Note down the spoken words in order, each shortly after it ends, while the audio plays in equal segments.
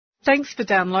Thanks for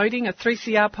downloading a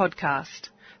 3CR podcast.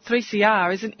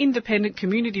 3CR is an independent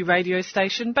community radio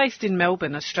station based in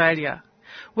Melbourne, Australia.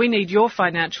 We need your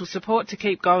financial support to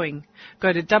keep going.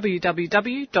 Go to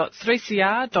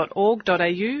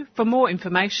www.3cr.org.au for more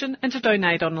information and to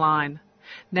donate online.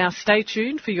 Now stay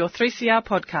tuned for your 3CR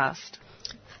podcast.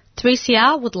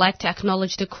 3CR would like to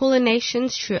acknowledge the Kulin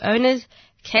Nation's true owners,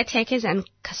 caretakers and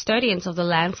custodians of the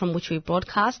land from which we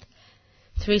broadcast.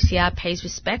 3CR pays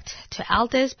respect to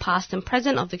elders past and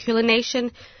present of the Kulin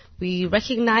Nation. We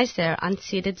recognise their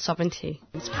unceded sovereignty.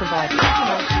 This is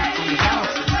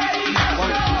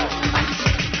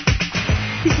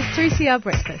 3CR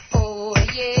Breakfast. Oh,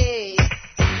 yeah.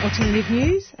 Alternative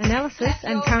news, analysis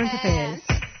and current affairs.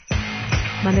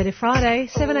 Monday to Friday,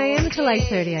 7am until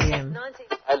 8:30am.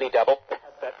 Only double.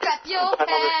 Clap your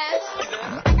hands.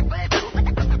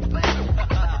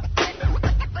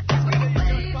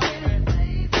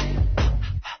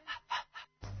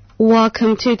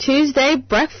 Welcome to Tuesday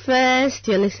Breakfast.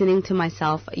 You're listening to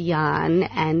myself, Jan,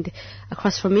 and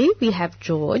across from me we have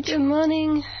George. Good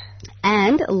morning.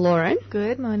 And Lauren.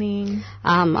 Good morning.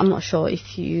 I'm not sure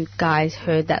if you guys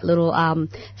heard that little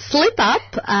slip up,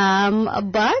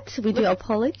 but we do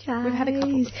apologize. We've had a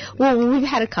couple. Well, we've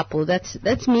had a couple.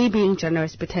 That's me being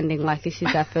generous, pretending like this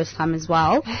is our first time as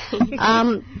well.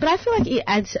 But I feel like it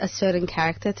adds a certain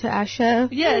character to our show.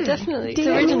 Yeah, definitely. It's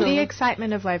original. The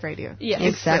excitement of live radio. Yeah,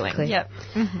 exactly. Yep.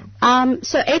 Mm-hmm.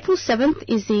 So April 7th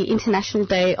is the International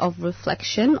Day of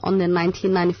Reflection on the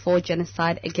 1994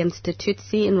 genocide against the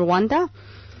Tutsi in Rwanda.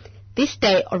 This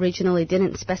day originally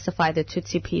didn't specify the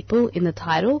Tutsi people in the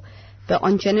title, but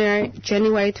on January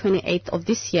 28th of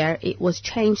this year, it was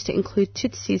changed to include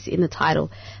Tutsis in the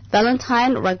title.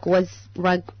 Valentine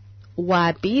Ragwabiza,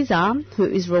 who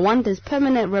is Rwanda's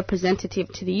permanent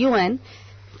representative to the UN,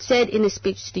 said in a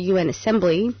speech to the UN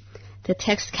Assembly, the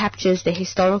text captures the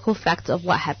historical facts of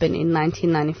what happened in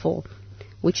 1994,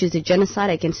 which is a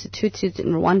genocide against the Tutsis in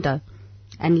Rwanda,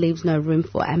 and leaves no room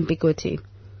for ambiguity.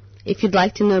 If you'd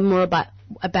like to know more about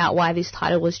why this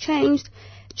title was changed,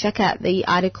 check out the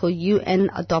article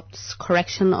UN Adopts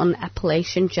Correction on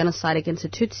Appellation Genocide Against the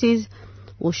Tutsis.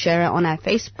 We'll share it on our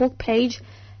Facebook page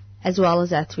as well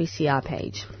as our 3CR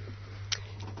page.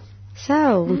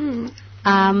 So,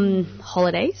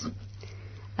 holidays.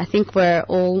 I think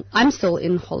I'm still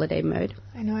in holiday mode.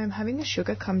 I know, I'm having a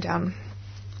sugar come down.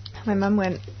 My mum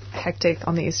went hectic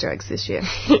on the Easter eggs this year.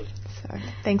 So,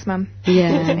 thanks, Mum.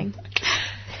 Yeah.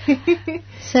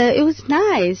 So it was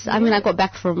nice. I mean, I got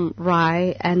back from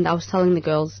Rye and I was telling the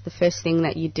girls the first thing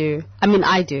that you do,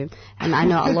 I do, and I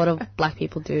know a lot of black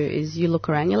people do, is you look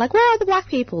around, you're like, where are the black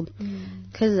people?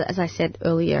 Because as I said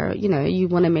earlier, you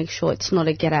want to make sure it's not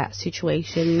a get out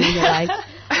situation. You're like,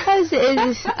 are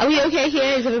we okay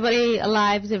here? Is everybody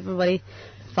alive? Is everybody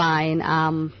fine?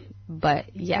 But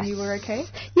yes. And you were okay?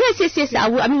 Yes.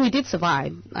 I mean, we did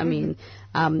survive. I mean,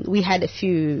 we had a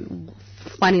few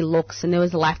funny looks, and there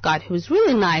was a lifeguard who was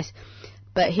really nice,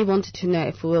 but he wanted to know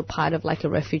if we were part of like a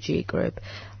refugee group,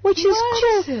 which is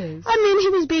cool. I mean, he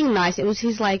was being nice. It was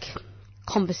his like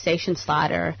conversation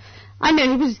starter. I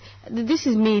know this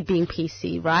is me being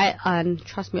PC, right? And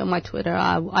trust me, on my Twitter,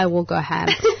 I will go ham.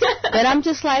 But I'm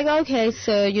just like, okay,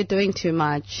 so you're doing too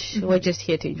much. We're just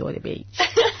here to enjoy the beach.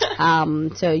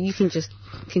 So you can just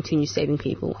continue saving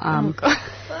people.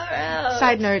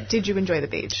 Side note, did you enjoy the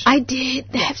beach? I did.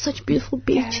 They have such beautiful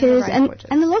beaches. And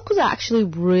the locals are actually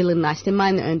really nice. They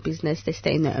mind their own business. They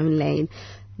stay in their own lane.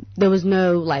 There was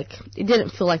no, it didn't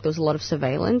feel like there was a lot of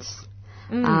surveillance.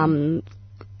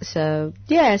 So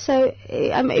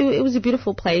it was a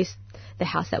beautiful place. The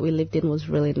house that we lived in was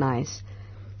really nice.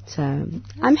 So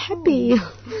I'm happy.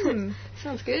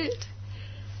 Sounds good.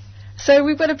 So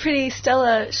we've got a pretty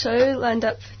stellar show lined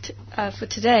up for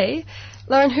today.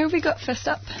 Lauren, who have we got first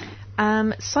up?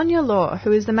 Sonia Law,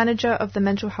 who is the manager of the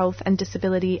Mental Health and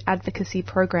Disability Advocacy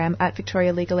Program at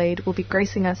Victoria Legal Aid, will be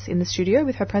gracing us in the studio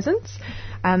with her presence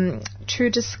to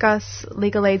discuss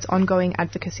Legal Aid's ongoing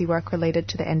advocacy work related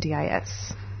to the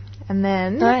NDIS. And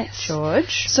then,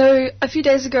 George. So a few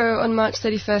days ago on March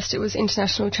 31st, it was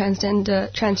International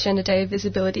Transgender Day of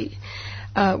Visibility,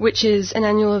 which is an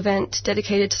annual event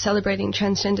dedicated to celebrating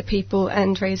transgender people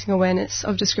and raising awareness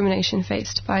of discrimination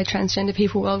faced by transgender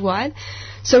people worldwide.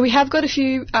 So we have got a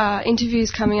few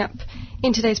interviews coming up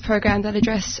in today's program that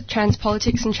address trans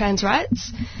politics and trans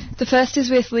rights. The first is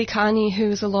with Lee Carney, who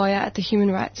is a lawyer at the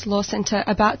Human Rights Law Centre,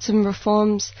 about some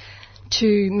reforms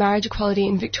to marriage equality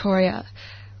in Victoria,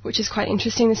 which is quite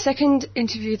interesting. The second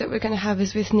interview that we're going to have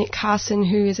is with Nick Carson,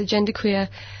 who is a genderqueer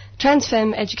trans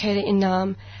femme educator in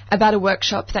Naarm, about a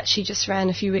workshop that she just ran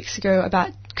a few weeks ago about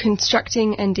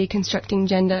constructing and deconstructing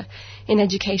gender in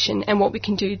education and what we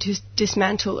can do to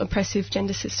dismantle oppressive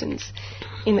gender systems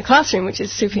in the classroom, which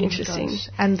is super interesting. Gosh.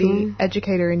 And the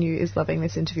educator in you is loving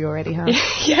this interview already, huh?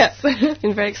 Yeah,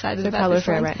 been very excited about this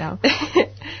one. Right now.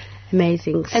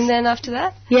 Amazing. And then after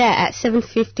that? Yeah, at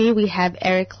 7:50 we have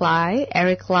Eric Lai.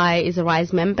 Eric Lai is a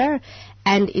RISE member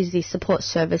and is the Support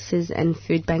Services and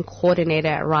Food Bank Coordinator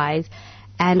at RISE.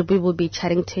 And we will be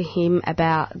chatting to him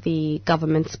about the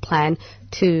government's plan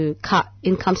to cut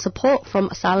income support from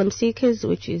asylum seekers,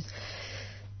 which is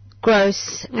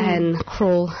gross and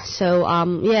cruel. So,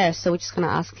 so we're just going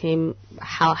to ask him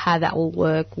how that will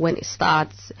work, when it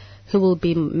starts, who will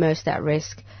be most at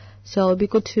risk. So it'll be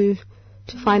good to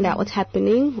find out what's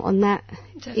happening on that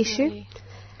issue.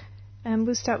 And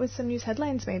we'll start with some news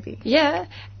headlines, maybe. Yeah.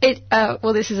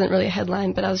 Well, this isn't really a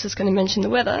headline, but I was just going to mention the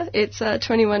weather. It's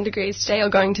 21 degrees today, or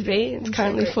going to be. It's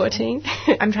currently 14.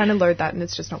 I'm trying to load that, and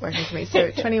it's just not working for me. So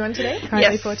 21 today,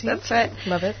 currently 14. That's right.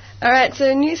 Love it. All right,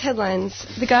 so news headlines.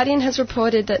 The Guardian has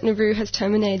reported that Nauru has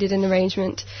terminated an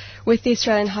arrangement with the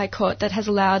Australian High Court that has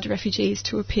allowed refugees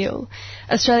to appeal.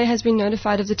 Australia has been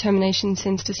notified of the termination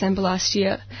since December last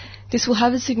year. This will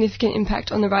have a significant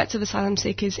impact on the rights of asylum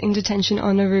seekers in detention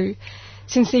on Nauru,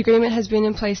 since the agreement has been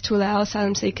in place to allow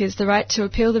asylum seekers the right to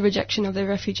appeal the rejection of their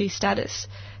refugee status.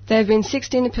 There have been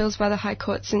 16 appeals by the High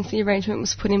Court since the arrangement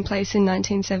was put in place in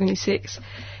 1976,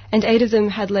 and 8 of them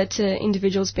had led to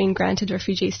individuals being granted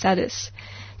refugee status.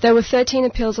 There were 13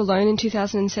 appeals alone in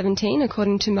 2017,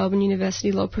 according to Melbourne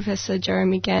University law professor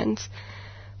Jeremy Gans.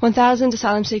 1,000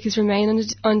 asylum seekers remain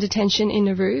on detention in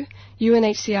Nauru.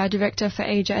 UNHCR Director for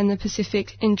Asia and the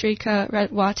Pacific, Indrika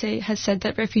Ratwate, has said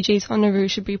that refugees on Nauru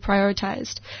should be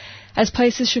prioritised, as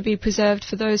places should be preserved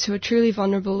for those who are truly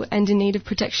vulnerable and in need of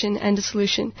protection and a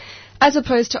solution, as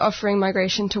opposed to offering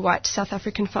migration to white South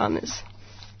African farmers.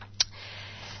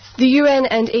 The UN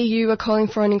and EU are calling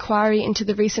for an inquiry into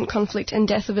the recent conflict and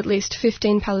death of at least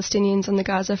 15 Palestinians on the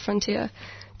Gaza frontier.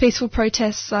 Peaceful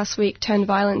protests last week turned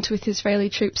violent, with Israeli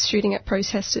troops shooting at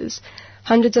protesters.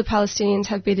 Hundreds of Palestinians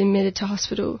have been admitted to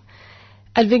hospital.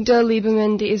 Avigdor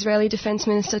Lieberman, the Israeli defense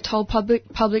minister, told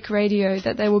public radio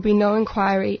that there will be no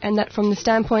inquiry and that from the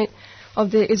standpoint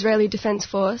of the Israeli Defense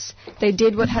Force, they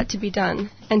did what had to be done.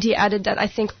 And he added that, "I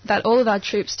think that all of our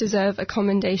troops deserve a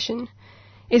commendation."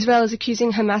 Israel is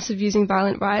accusing Hamas of using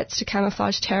violent riots to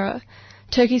camouflage terror.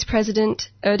 Turkey's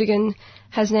President Erdogan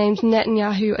has named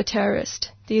Netanyahu a terrorist.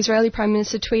 The Israeli Prime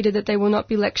Minister tweeted that they will not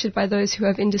be lectured by those who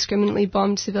have indiscriminately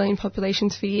bombed civilian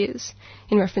populations for years,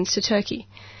 in reference to Turkey.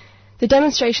 The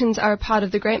demonstrations are a part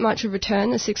of the Great March of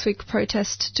Return, a 6-week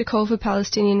protest to call for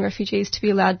Palestinian refugees to be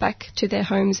allowed back to their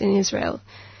homes in Israel.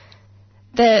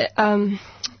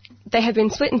 They have been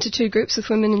split into 2 groups, with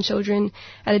women and children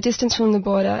at a distance from the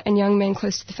border and young men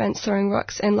close to the fence throwing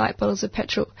rocks and light bottles of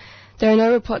petrol. There are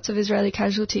no reports of Israeli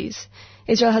casualties.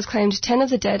 Israel has claimed 10 of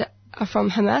the dead are from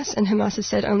Hamas, and Hamas has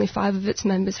said only 5 of its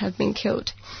members have been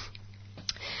killed.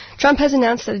 Trump has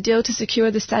announced that a deal to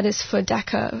secure the status for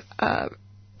DACA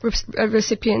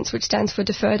recipients, which stands for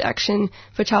Deferred Action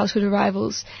for Childhood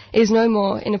Arrivals, is no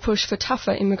more, in a push for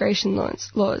tougher immigration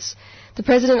laws. The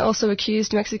president also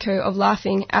accused Mexico of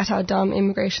laughing at our dumb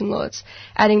immigration laws,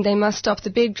 adding they must stop the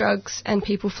big drugs and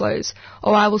people flows,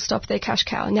 or I will stop their cash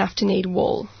cow, NAFTA need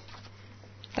wall.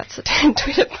 That's a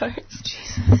Twitter post.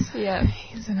 Jesus. Yeah.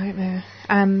 It's a nightmare.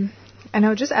 And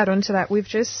I'll just add on to that. We've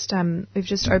just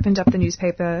opened up the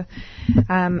newspaper,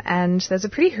 and there's a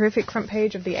pretty horrific front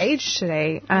page of The Age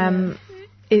today.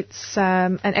 It's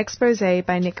an expose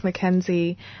by Nick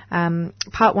McKenzie,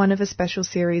 part 1 of a special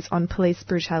series on police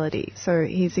brutality. So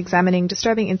he's examining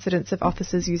disturbing incidents of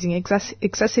officers using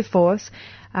excessive force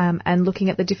and looking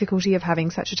at the difficulty of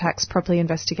having such attacks properly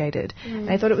investigated. And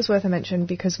I thought it was worth a mention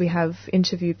because we have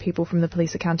interviewed people from the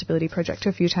Police Accountability Project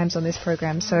a few times on this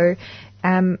program. So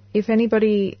if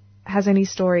anybody has any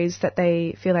stories that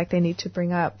they feel like they need to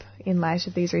bring up in light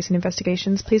of these recent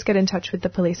investigations, please get in touch with the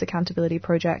Police Accountability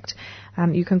Project.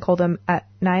 You can call them at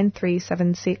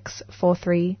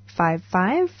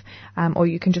 93764355, or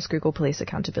you can just Google Police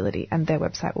Accountability and their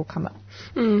website will come up.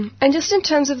 And just in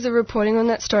terms of the reporting on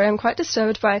that story, I'm quite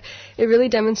disturbed by it. Really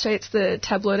demonstrates the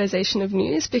tabloidization of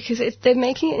news, because they're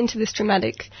making it into this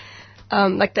dramatic,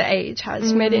 like The Age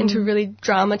has made it into a really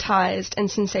dramatized and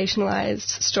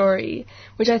sensationalized story,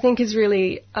 which I think is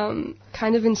really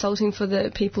kind of insulting for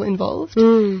the people involved.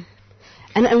 And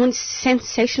when it's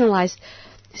sensationalized,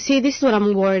 see, this is what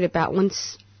I'm worried about. When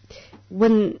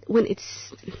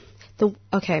it's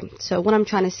okay, so what I'm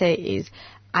trying to say is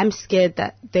I'm scared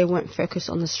that they won't focus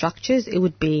on the structures. It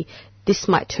would be, this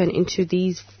might turn into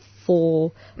these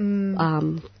 4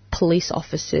 police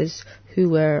officers who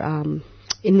were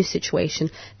in this situation,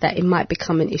 that it might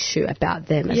become an issue about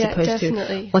them as opposed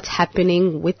definitely. to what's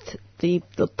happening with the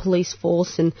police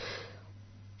force. And,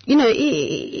 you know,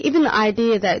 even the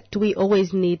idea that do we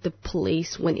always need the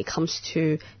police when it comes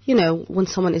to, you know, when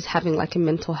someone is having like a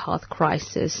mental health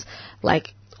crisis,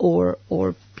 like, or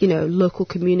you know, local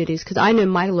communities, because I know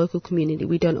my local community,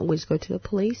 we don't always go to the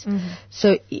police.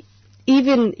 So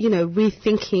even, you know,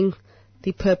 rethinking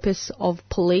the purpose of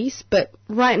police, but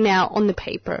right now on the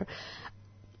paper,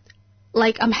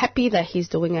 like, I'm happy that he's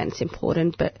doing it and it's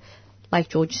important, but like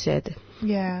George said.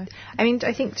 Yeah. I mean,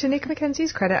 I think to Nick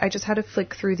Mackenzie's credit, I just had to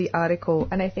flick through the article,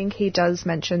 and I think he does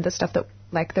mention the stuff that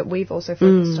we've also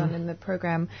focused on in the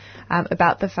program,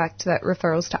 about the fact that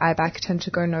referrals to IBAC tend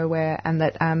to go nowhere, and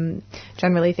that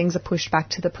generally things are pushed back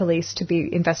to the police to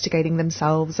be investigating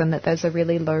themselves, and that there's a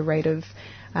really low rate of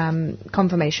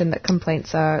confirmation that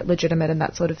complaints are legitimate and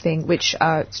that sort of thing, which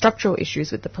are structural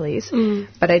issues with the police.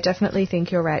 But I definitely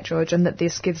think you're right, George, and that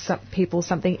this gives people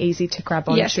something easy to grab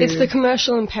onto. Yes, it's the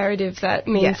commercial imperative that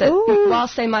means that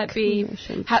whilst they might be,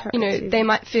 you know, they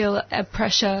might feel a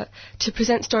pressure to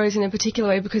present stories in a particular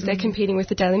way because they're competing with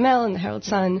the Daily Mail and the Herald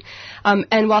Sun,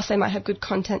 and whilst they might have good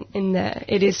content in there,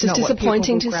 it's just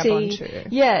disappointing to see.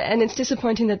 Yeah, and it's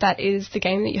disappointing that is the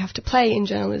game that you have to play in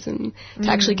journalism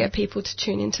to actually get people to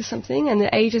tune into something, and the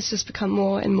age has just become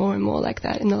more and more and more like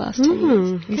that in the last 10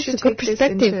 years. You should take this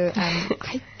into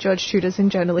George Tutors in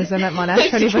journalism at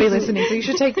Monash for anybody listening. So you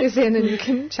should take this in and you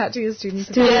can chat to your students.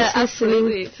 Yeah,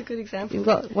 absolutely. It's a good example. You've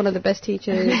got one of the best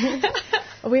teachers.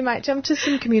 We might jump to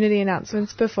some community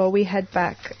announcements before we head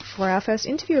back for our first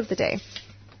interview of the day.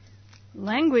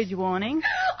 Language warning.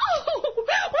 Oh,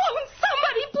 won't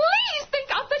somebody please think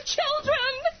of the children?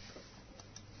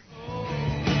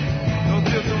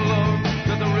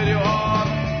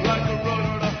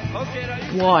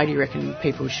 Why do you reckon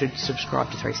people should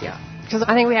subscribe to 3CR? Because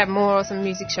I think we have more awesome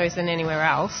music shows than anywhere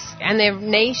else. And they're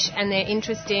niche, and they're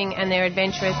interesting, and they're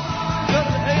adventurous.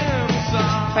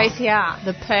 3CR,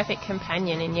 the perfect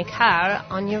companion in your car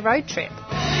on your road trip.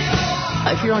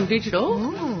 If you're on digital,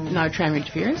 no tram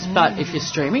interference. But if you're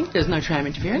streaming, there's no tram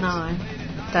interference. No,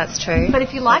 that's true. But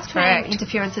if you like tram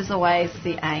interference, there's always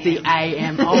the AM. The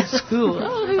AM, old school.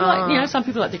 You know, some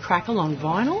people like the crackle on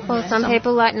vinyl. Well, some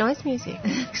people like noise music.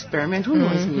 Experimental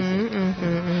noise music.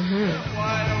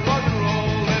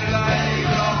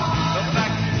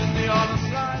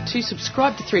 To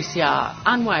subscribe to 3CR,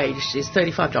 unwaged is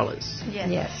 $35.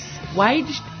 Yes.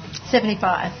 Waged?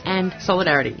 $75. And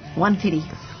solidarity? $150.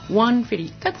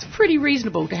 $150. That's pretty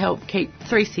reasonable to help keep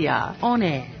 3CR on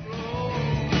air.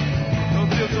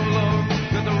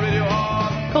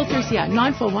 Call 3CR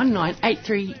 9419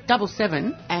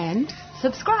 8377 and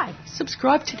subscribe.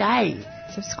 Subscribe today.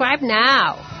 Subscribe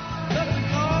now.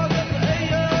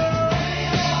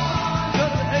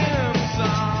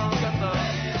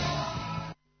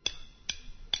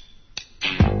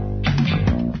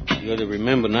 You got to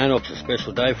remember, NAIDOC's a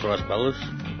special day for us, brothers.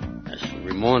 That's a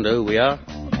reminder who we are.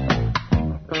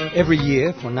 Every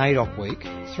year for NAIDOC Week,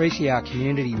 3CR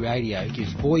Community Radio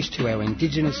gives voice to our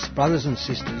Indigenous brothers and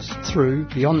sisters through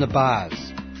Beyond the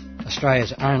Bars,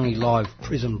 Australia's only live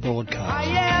prison broadcast. I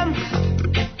am a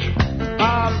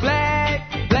black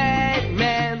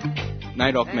man.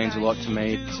 NAIDOC means a lot to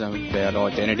me. It's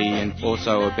about identity and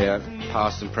also about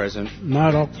past and present.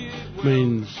 NAIDOC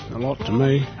means a lot to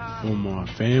me, for my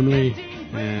family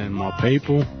and my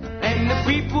people. And the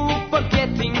people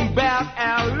forgetting about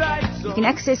our rights. You can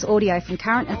access audio from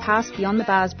current and past Beyond the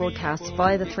Bars broadcasts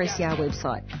via the 3CR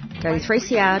website. Go to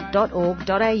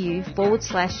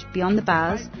 3cr.org.au/Beyond the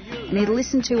Bars and either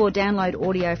listen to or download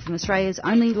audio from Australia's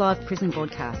only live prison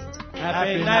broadcast.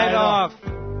 Happy NAIDOC!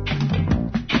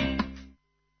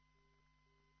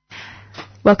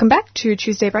 Welcome back to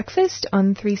Tuesday Breakfast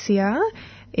on 3CR.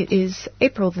 It is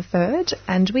April the 3rd,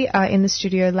 and we are in the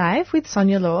studio live with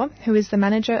Sonia Law, who is the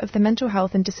manager of the Mental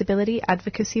Health and Disability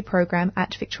Advocacy Program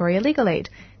at Victoria Legal Aid.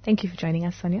 Thank you for joining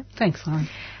us, Sonia. Thanks, Lauren.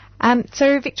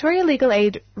 So Victoria Legal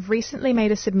Aid recently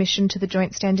made a submission to the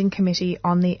Joint Standing Committee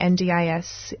on the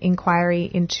NDIS inquiry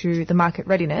into the market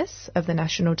readiness of the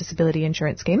National Disability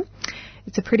Insurance Scheme.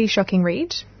 It's a pretty shocking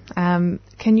read.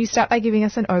 Can you start by giving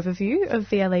us an overview of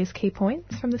VLA's key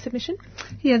points from the submission?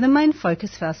 Yeah, the main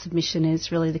focus of our submission is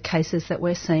really the cases that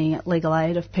we're seeing at Legal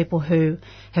Aid of people who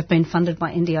have been funded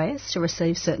by NDIS to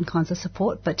receive certain kinds of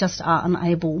support but just are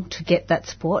unable to get that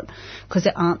support because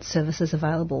there aren't services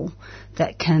available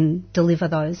that can deliver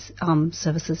those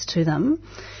services to them.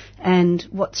 And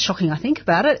what's shocking, I think,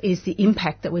 about it is the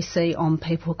impact that we see on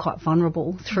people who are quite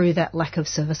vulnerable through that lack of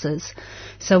services.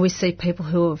 So we see people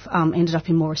who have ended up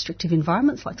in more restrictive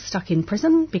environments, like stuck in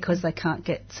prison because they can't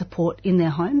get support in their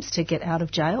homes to get out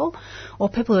of jail, or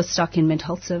people who are stuck in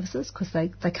mental health services because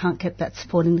they can't get that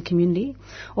support in the community,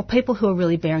 or people who are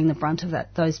really bearing the brunt of that,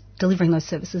 delivering those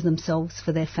services themselves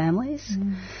for their families.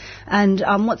 And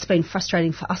what's been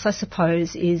frustrating for us, I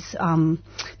suppose, is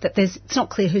that it's not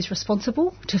clear who's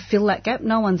responsible to fill that gap.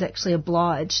 No one's actually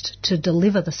obliged to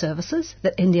deliver the services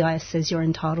that NDIS says you're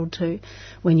entitled to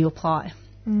when you apply.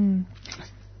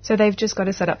 So they've just got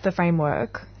to set up the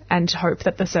framework and hope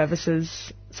that the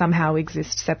services somehow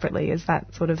exist separately. Is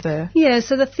that sort of the... Yeah,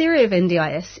 so the theory of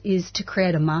NDIS is to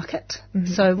create a market.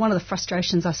 So one of the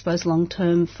frustrations, I suppose,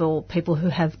 long-term for people who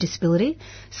have disability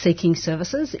seeking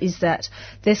services is that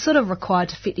they're sort of required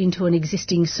to fit into an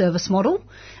existing service model.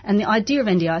 And the idea of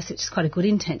NDIS, which is quite a good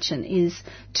intention, is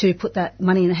to put that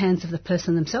money in the hands of the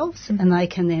person themselves and they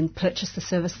can then purchase the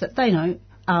service that they know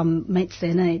meets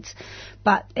their needs.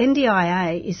 But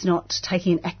NDIA is not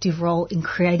taking an active role in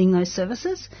creating those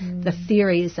services. The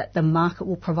theory is that the market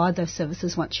will provide those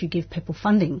services once you give people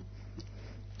funding.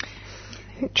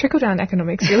 Trickle-down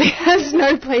economics really has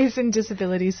no place in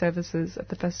disability services at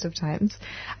the best of times.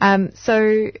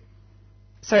 So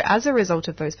as a result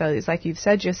of those failures, like you've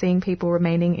said, you're seeing people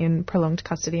remaining in prolonged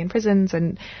custody in prisons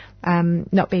and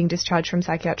not being discharged from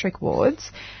psychiatric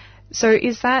wards. So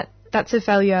that's a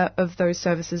failure of those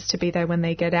services to be there when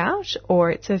they get out, or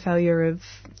it's a failure of,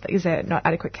 is there not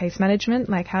adequate case management?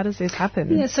 Like, how does this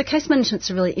happen? Yeah, so case management's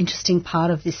a really interesting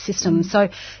part of this system. So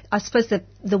I suppose that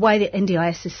the way that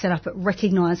NDIS is set up, it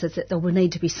recognises that there will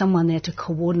need to be someone there to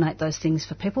coordinate those things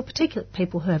for people, particularly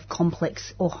people who have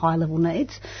complex or high-level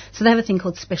needs. So they have a thing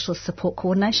called specialist support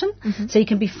coordination. So you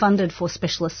can be funded for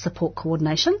specialist support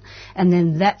coordination, and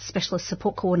then that specialist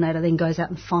support coordinator then goes out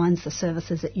and finds the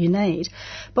services that you need.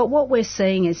 But what we're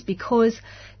seeing is, because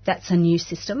that's a new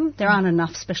system, there aren't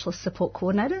enough specialist support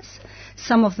coordinators.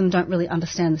 Some of them don't really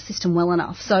understand the system well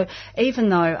enough. So even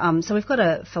though, so we've got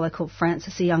a fellow called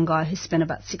Francis, a young guy who spent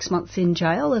about 6 months in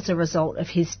jail as a result of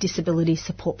his disability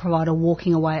support provider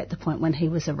walking away at the point when he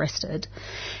was arrested.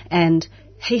 And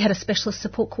he had a specialist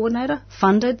support coordinator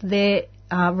funded. They're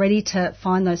ready to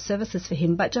find those services for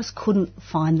him, but just couldn't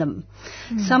find them.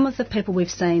 Some of the people we've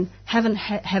seen have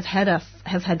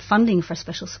had funding for a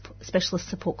specialist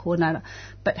support coordinator,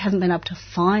 but haven't been able to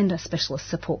find a specialist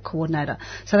support coordinator.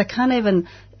 So they can't even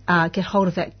get hold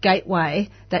of that gateway,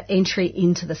 that entry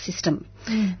into the system.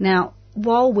 Now,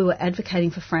 while we were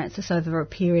advocating for Francis over a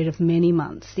period of many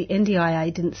months, the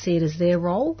NDIA didn't see it as their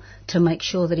role to make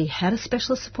sure that he had a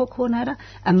specialist support coordinator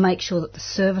and make sure that the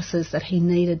services that he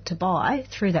needed to buy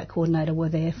through that coordinator were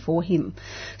there for him.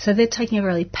 So they're taking a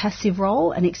really passive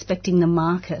role and expecting the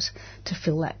market to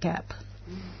fill that gap.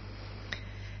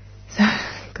 So,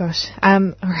 gosh.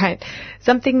 All right.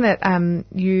 Something that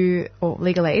you, or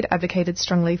Legal Aid, advocated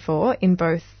strongly for in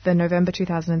both the November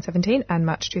 2017 and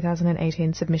March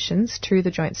 2018 submissions to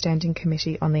the Joint Standing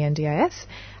Committee on the NDIS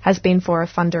has been for a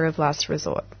funder of last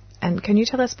resort. And can you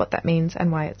tell us what that means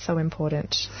and why it's so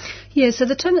important? Yeah, so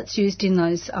the term that's used in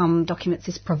those documents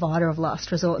is provider of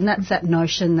last resort, and that's that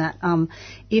notion that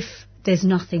if there's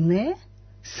nothing there,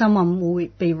 someone will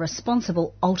be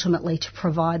responsible ultimately to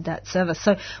provide that service.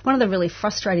 So one of the really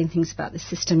frustrating things about this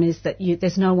system is that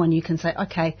there's no one you can say,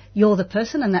 okay, you're the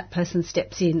person, and that person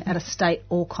steps in at a state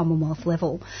or Commonwealth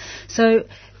level. So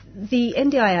the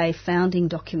NDIA founding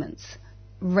documents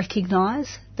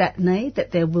recognise that need,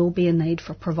 that there will be a need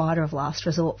for a provider of last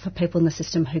resort for people in the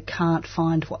system who can't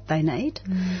find what they need,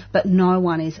 but no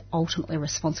one is ultimately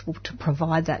responsible to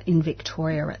provide that in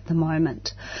Victoria at the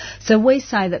moment. So we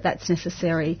say that that's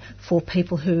necessary for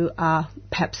people who are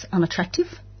perhaps unattractive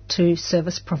to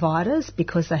service providers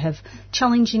because they have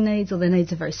challenging needs or their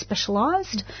needs are very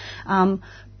specialised.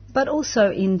 But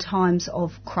also in times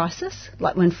of crisis,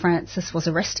 like when Francis was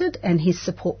arrested and his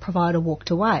support provider walked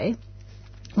away,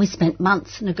 we spent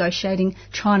months negotiating,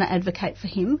 trying to advocate for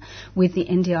him with the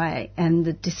NDIA and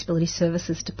the Disability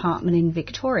Services Department in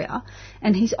Victoria,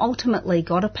 and he's ultimately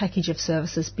got a package of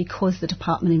services because the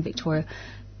department in Victoria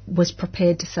was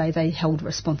prepared to say they held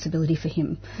responsibility for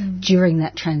him during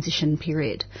that transition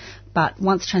period. But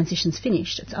once transition's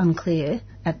finished, it's unclear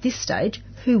at this stage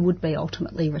who would be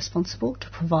ultimately responsible to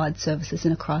provide services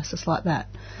in a crisis like that.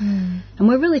 And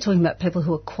we're really talking about people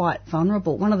who are quite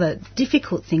vulnerable. One of the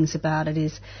difficult things about it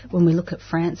is when we look at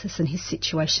Francis and his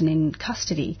situation in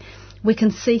custody, we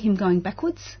can see him going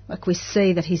backwards. Like, we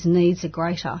see that his needs are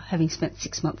greater having spent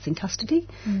 6 months in custody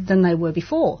than they were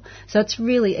before. So it's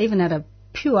really, even at a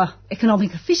pure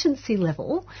economic efficiency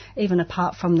level, even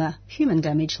apart from the human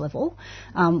damage level,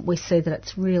 we see that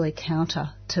it's really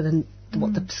counter to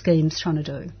what the scheme's trying to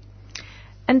do.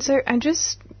 And so I'm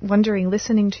just wondering,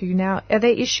 listening to you now, are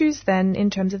there issues then in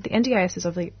terms of the NDIS is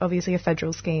obviously a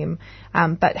federal scheme,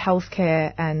 but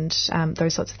healthcare and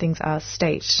those sorts of things are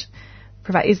state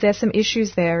provide? Is there some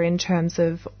issues there in terms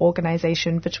of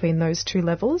organisation between those two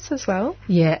levels as well?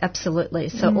 Yeah, absolutely.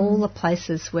 So all the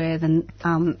places where the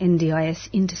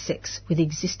NDIS intersects with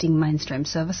existing mainstream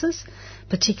services,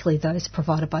 particularly those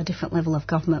provided by a different level of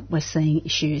government, we're seeing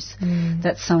issues.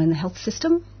 That's so in the health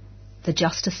system, the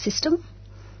justice system,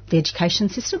 the education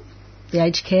system, the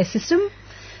aged care system.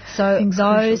 So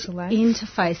those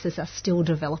interfaces are still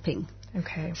developing.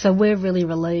 Okay. So we're really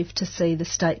relieved to see the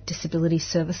State Disability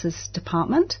Services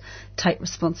Department take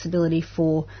responsibility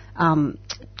for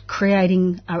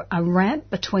creating a ramp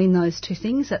between those two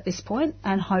things at this point,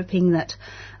 and hoping that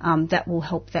that will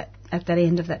help that at that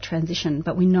end of that transition.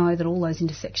 But we know that all those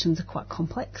intersections are quite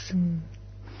complex.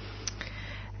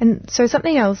 And so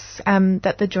something else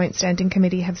that the Joint Standing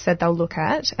Committee have said they'll look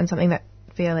at, and something that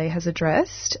VLA has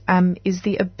addressed, is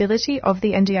the ability of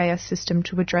the NDIS system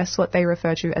to address what they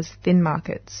refer to as thin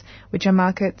markets, which are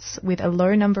markets with a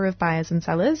low number of buyers and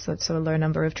sellers, so a low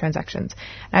number of transactions.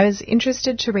 I was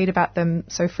interested to read about them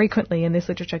so frequently in this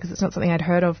literature because it's not something I'd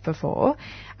heard of before.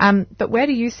 But where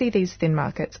do you see these thin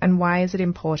markets, and why is it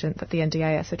important that the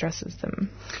NDIS addresses them?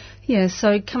 Yeah,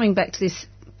 so coming back to this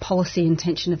policy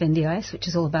intention of NDIS, which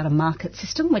is all about a market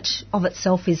system, which of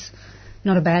itself is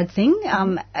not a bad thing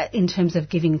in terms of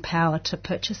giving power to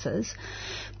purchasers.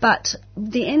 But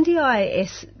the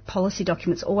NDIS policy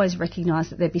documents always recognise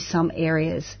that there'd be some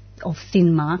areas of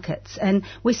thin markets. And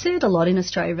we see it a lot in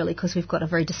Australia, really, because we've got a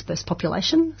very dispersed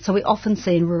population. So we often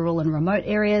see in rural and remote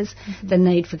areas the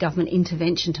need for government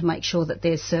intervention to make sure that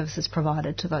there's services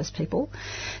provided to those people.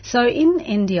 So in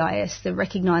NDIS, the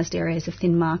recognised areas of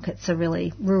thin markets are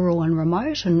really rural and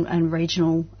remote and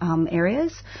regional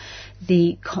areas.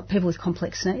 The people with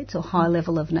complex needs or high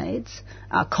level of needs,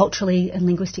 culturally and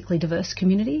linguistically diverse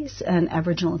communities, and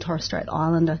Aboriginal and Torres Strait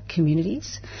Islander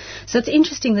communities. So it's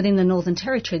interesting that in the Northern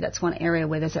Territory, that's one area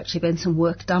where there's actually been some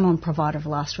work done on provider of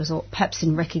last resort, perhaps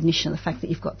in recognition of the fact that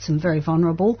you've got some very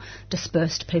vulnerable,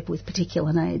 dispersed people with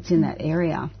particular needs in that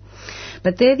area.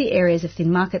 But they're the areas of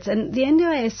thin markets, and the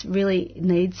NDIS really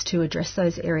needs to address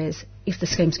those areas if the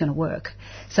scheme's going to work.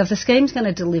 So if the scheme's going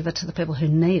to deliver to the people who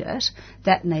need it,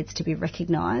 that needs to be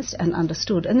recognised and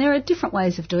understood. And there are different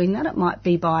ways of doing that. It might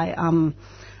be by,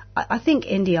 I think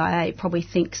NDIA probably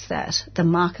thinks that the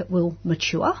market will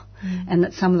mature and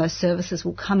that some of those services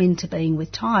will come into being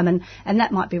with time, and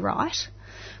that might be right.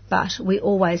 But we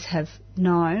always have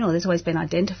known, or there's always been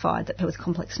identified, that people with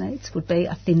complex needs would be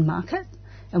a thin market.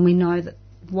 And we know that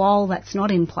while that's not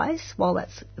in place, while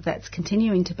that's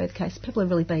continuing to be the case, people are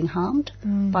really being harmed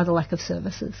by the lack of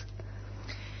services.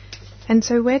 And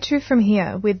so where to from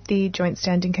here with the Joint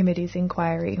Standing Committee's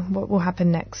inquiry? What will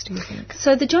happen next, do you think?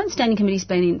 So the Joint Standing Committee's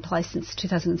been in place since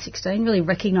 2016, really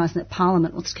recognising that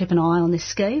Parliament wants to keep an eye on this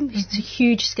scheme. It's a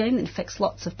huge scheme that affects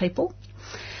lots of people.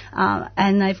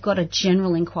 And they've got a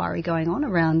general inquiry going on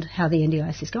around how the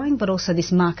NDIS is going, but also this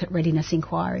market readiness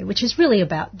inquiry, which is really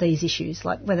about these issues,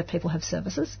 like whether people have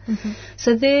services.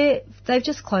 So they've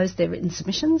just closed their written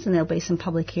submissions, and there'll be some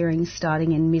public hearings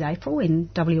starting in mid-April in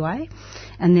WA,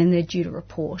 and then they're due to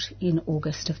report in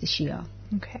August of this year.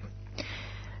 Okay.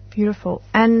 Beautiful.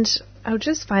 And I'll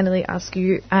just finally ask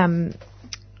you,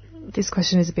 this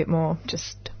question is a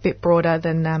bit broader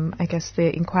than, I guess,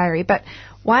 the inquiry, but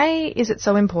why is it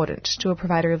so important to a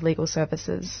provider of legal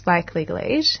services like Legal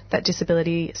Aid that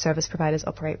disability service providers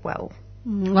operate well?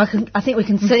 I think we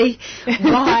can see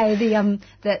why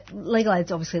that Legal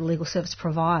Aid's obviously a legal service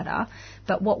provider,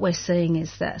 but what we're seeing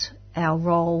is that our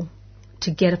role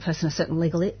to get a person a certain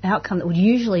legal outcome that would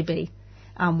usually be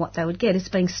what they would get is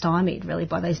being stymied really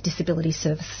by those disability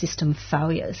service system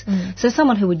failures. So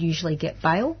someone who would usually get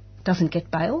bail doesn't get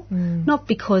bail, not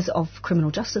because of criminal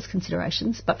justice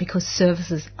considerations, but because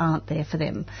services aren't there for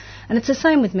them. And it's the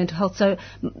same with mental health. So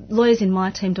lawyers in my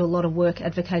team do a lot of work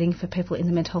advocating for people in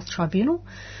the mental health tribunal.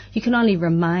 You can only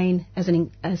remain as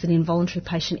an involuntary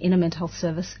patient in a mental health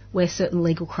service where certain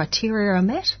legal criteria are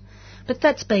met. But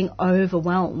that's being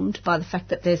overwhelmed by the fact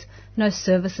that there's no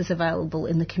services available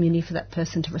in the community for that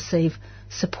person to receive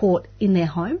support in their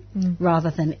home rather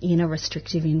than in a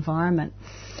restrictive environment.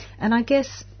 And I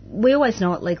guess we always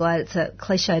know at Legal Aid, it's a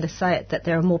cliche to say it, that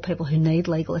there are more people who need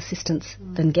legal assistance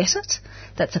than get it.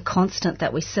 That's a constant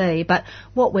that we see. But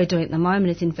what we're doing at the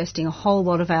moment is investing a whole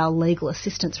lot of our legal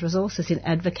assistance resources in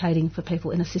advocating for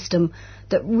people in a system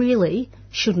that really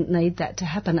shouldn't need that to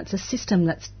happen. It's a system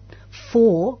that's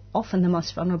for often the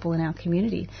most vulnerable in our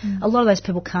community. A lot of those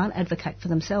people can't advocate for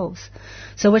themselves.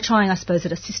 So we're trying, I suppose,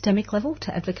 at a systemic level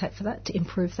to advocate for that, to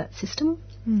improve that system.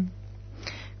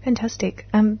 Fantastic.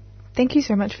 Thank you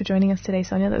so much for joining us today,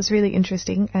 Sonia. That was really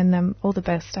interesting, and all the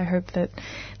best. I hope that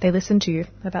they listen to you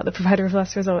about the provider of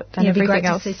last resort and everything else. It'd be great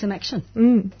else. to see some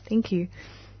action. Thank you.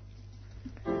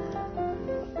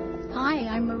 Hi,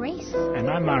 I'm Maurice. And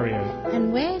I'm Mario.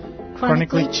 And we're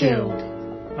Chronically Chilled,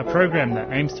 a program that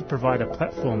aims to provide a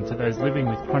platform to those living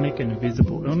with chronic and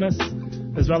invisible illness,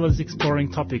 as well as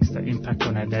exploring topics that impact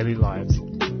on our daily lives.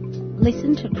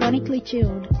 Listen to Chronically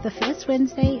Chilled, the first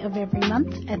Wednesday of every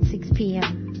month at 6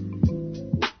 p.m.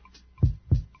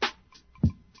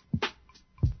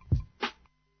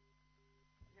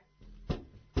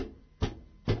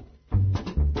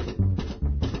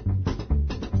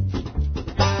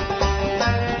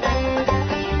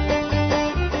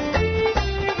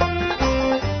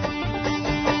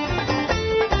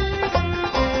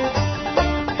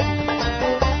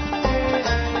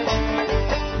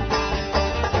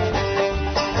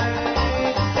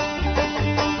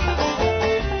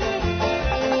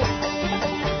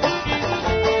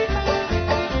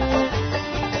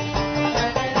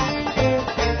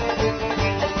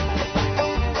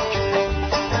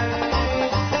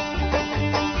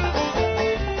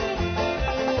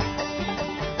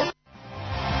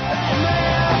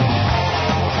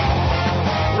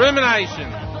 Rumination,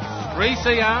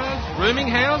 3CR's Rooming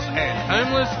House and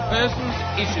Homeless Persons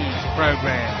Issues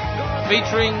program,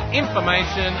 featuring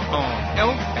information on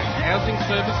health and housing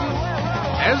services,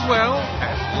 as well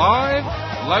as live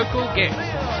local guests,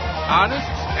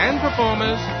 artists and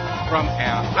performers from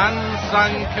our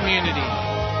unsung community.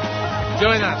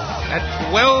 Join us at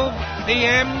 12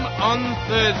 p.m. on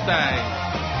Thursday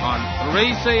on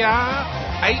 3CR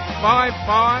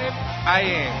 855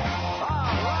 AM.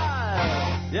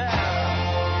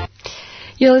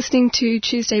 You're listening to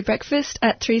Tuesday Breakfast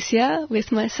at 3CR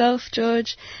with myself,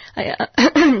 George,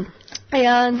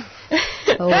 Ayan,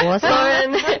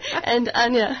 Lauren, and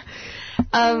Anya.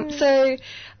 So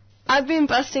I've been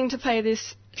busting to play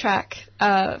this track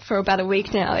for about a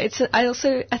week now. I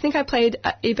think I played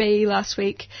eBay last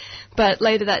week, but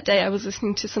later that day I was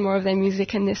listening to some more of their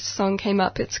music and this song came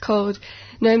up. It's called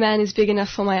No Man Is Big Enough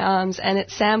for My Arms, and it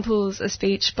samples a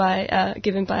speech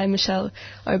given by Michelle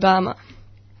Obama.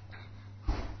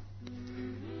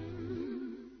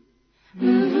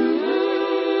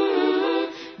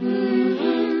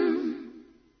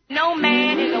 No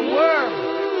man in the world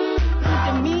who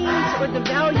demeans or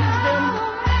devalues them,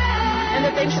 and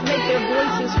that they should make their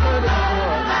voices heard in the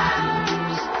world.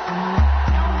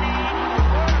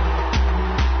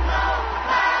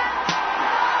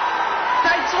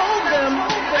 I told them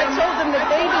that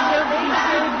they deserve to be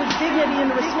served with dignity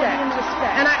and respect.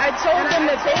 And I told them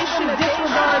that they should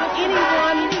disregard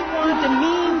anyone who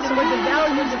demeans or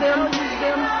devalues them.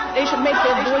 They should make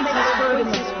their voices heard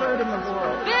in the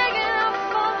world.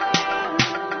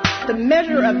 The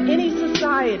measure of any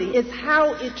society is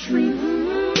how it treats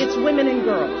its women and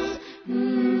girls.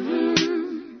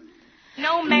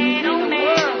 No man in the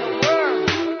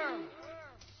world.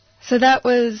 So that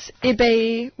was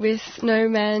eBay with No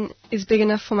Man Is Big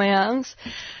Enough for My Arms.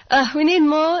 We need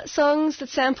more songs that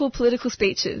sample political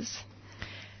speeches.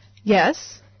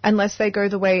 Yes, unless they go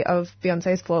the way of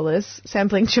Beyonce's Flawless,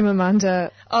 sampling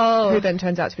Chimamanda, who then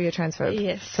turns out to be a transphobe.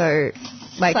 Yes. So,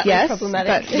 slightly yes,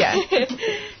 problematic. but yeah.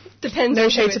 Depends. No on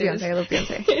shade who to it Beyonce. I love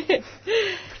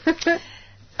Beyonce.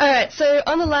 All right, so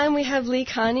on the line we have Lee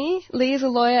Carney. Lee is a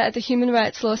lawyer at the Human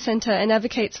Rights Law Centre and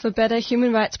advocates for better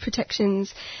human rights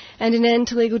protections and an end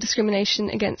to legal discrimination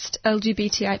against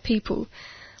LGBTI people.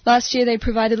 Last year they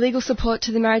provided legal support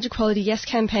to the Marriage Equality Yes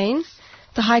campaign,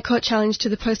 the High Court challenge to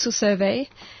the Postal Survey,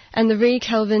 and the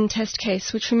Ree-Kelvin test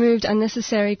case, which removed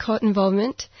unnecessary court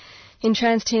involvement in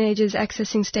trans teenagers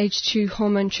accessing stage 2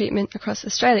 hormone treatment across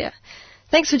Australia.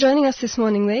 Thanks for joining us this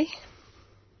morning, Lee.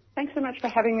 Thanks so much for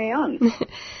having me on.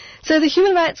 So the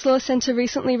Human Rights Law Centre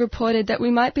recently reported that we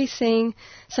might be seeing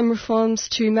some reforms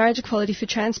to marriage equality for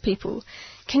trans people.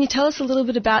 Can you tell us a little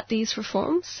bit about these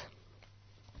reforms?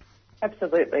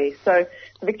 Absolutely. So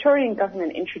the Victorian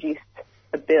government introduced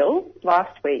a bill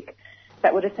last week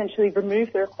that would essentially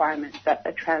remove the requirement that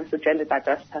a trans or gender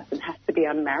diverse person has to be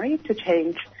unmarried to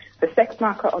change the sex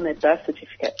marker on their birth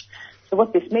certificate. So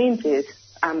what this means is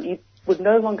would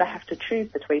no longer have to choose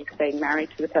between staying married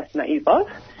to the person that you love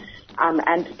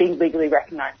and being legally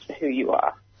recognised for who you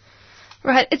are.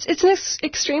 Right. It's an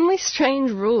extremely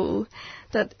strange rule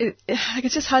that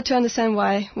it's just hard to understand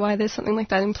why there's something like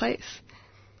that in place.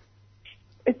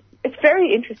 It's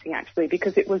very interesting, actually,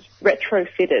 because it was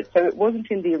retrofitted, so it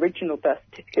wasn't in the original birth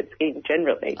certificate scheme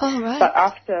generally. Oh, right. But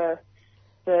after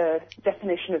the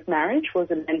definition of marriage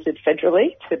was amended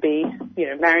federally to be,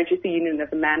 marriage is the union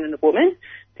of a man and a woman,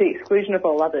 to the exclusion of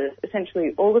all others,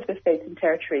 essentially all of the states and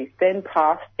territories then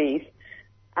passed these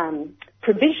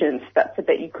provisions that said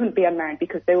that you couldn't be unmarried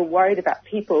because they were worried about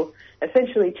people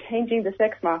essentially changing the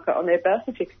sex marker on their birth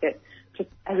certificate just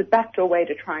as a backdoor way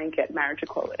to try and get marriage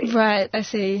equality. Right, I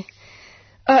see.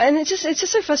 And it's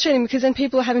just so frustrating because then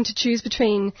people are having to choose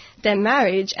between their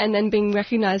marriage and then being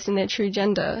recognised in their true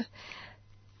gender.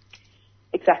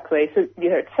 Exactly. So,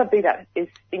 it's something that is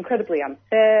incredibly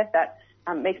unfair, that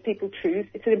makes people choose.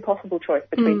 It's an impossible choice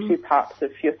between two parts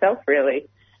of yourself, really.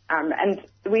 And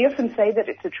we often say that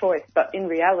it's a choice, but in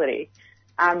reality,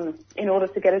 in order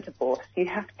to get a divorce, you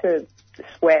have to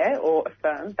swear or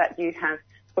affirm that you have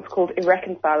what's called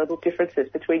irreconcilable differences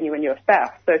between you and your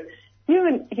spouse. So you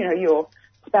and, your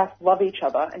spouse love each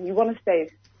other and you want to stay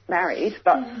married,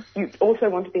 but you also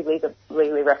want to be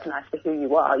legally recognised for who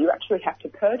you are. You actually have to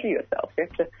perjure yourself. You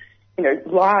have to,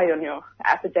 lie on your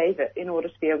affidavit in order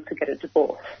to be able to get a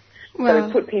divorce. Wow. So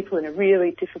it put people in a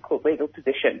really difficult legal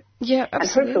position. Yeah,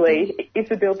 absolutely. And hopefully, if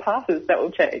the bill passes, that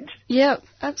will change. Yeah,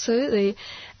 absolutely.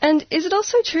 And is it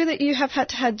also true that you have had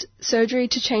to have surgery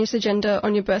to change the gender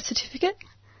on your birth certificate?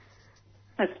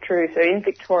 That's true. So in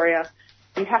Victoria,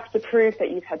 you have to prove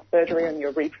that you've had surgery on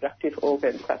your reproductive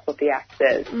organs. That's what the Act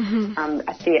says. Mm-hmm.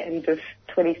 At the end of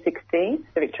 2016,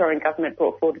 the Victorian government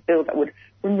brought forward a bill that would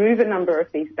remove a number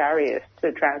of these barriers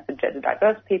to trans and gender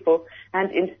diverse people and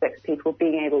intersex people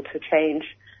being able to change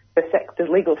the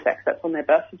legal sex that's on their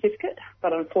birth certificate.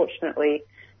 But unfortunately,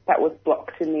 that was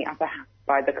blocked in the upper house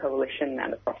by the coalition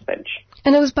and the crossbench.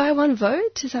 And it was by one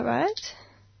vote, is that right?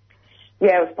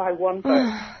 Yeah, it was by one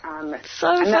vote.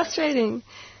 So frustrating.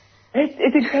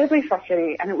 It's incredibly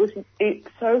frustrating, and it's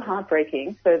so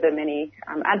heartbreaking for the many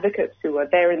advocates who were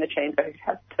there in the chamber who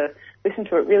had to listen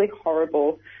to a really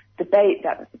horrible debate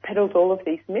that peddled all of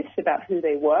these myths about who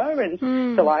they were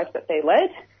and the lives that they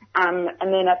led. And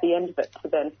then at the end of it, to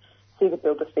then see the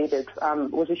bill defeated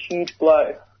was a huge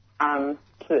blow to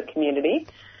the community.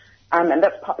 And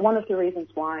that's one of the reasons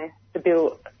why the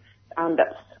bill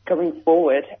that's going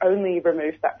forward only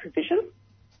removes that provision.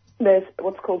 There's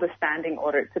what's called a standing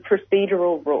order. It's a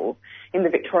procedural rule in the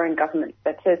Victorian government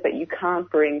that says that you can't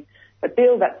bring a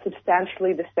bill that's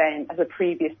substantially the same as a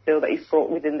previous bill that you've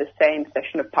brought within the same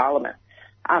session of Parliament,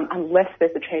 unless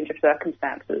there's a change of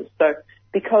circumstances. So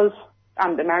because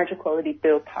the marriage equality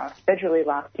bill passed federally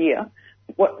last year,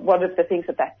 one of the things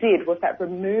that did was that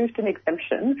removed an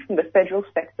exemption from the Federal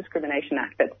Sex Discrimination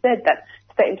Act that said that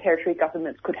state and territory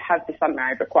governments could have this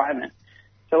unmarried requirement.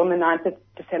 So on the 9th of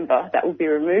December, that will be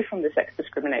removed from the Sex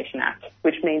Discrimination Act,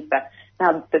 which means that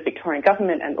now the Victorian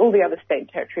government and all the other state and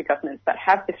territory governments that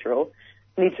have this rule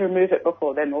need to remove it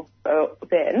before then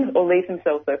or leave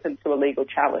themselves open to a legal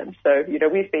challenge. So,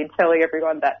 we've been telling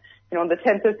everyone that, on the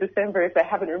 10th of December, if they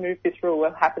haven't removed this rule,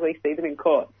 we'll happily see them in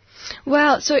court.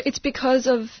 Wow, so it's because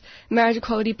of marriage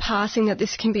equality passing that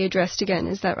this can be addressed again,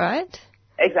 is that right?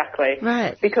 Exactly.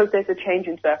 Right. Because there's a change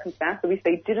in circumstance. So if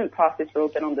they didn't pass this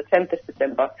rule, then on the 10th of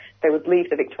December, they would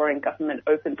leave the Victorian government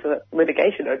open to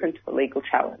litigation, open to a legal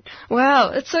challenge.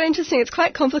 Wow, it's so interesting. It's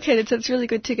quite complicated, so it's really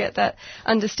good to get that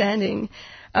understanding.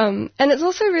 And it's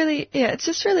also really, it's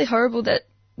just really horrible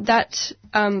that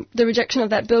the rejection of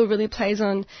that bill really plays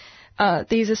on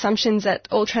these assumptions that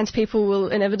all trans people will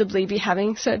inevitably be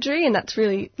having surgery, and that's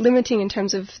really limiting in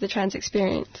terms of the trans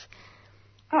experience.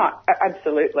 Oh,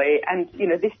 absolutely. And,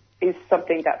 this is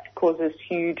something that causes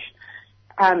huge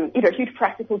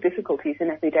practical difficulties in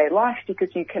everyday life because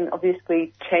you can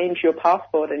obviously change your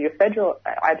passport and your federal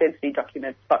identity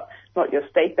documents, but not your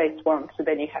state-based ones. So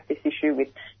then you have this issue with,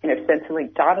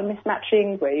 Centrelink data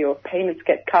mismatching where your payments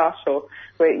get cut or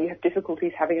where you have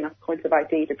difficulties having enough points of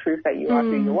ID to prove that you are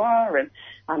who you are. And,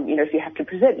 if you have to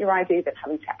present your ID, then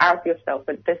having to out yourself.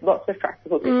 And there's lots of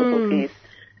practical difficulties.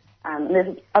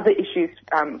 There's other issues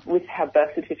with how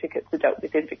birth certificates are dealt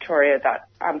with in Victoria that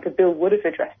the bill would have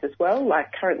addressed as well.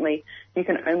 Like currently, you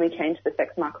can only change the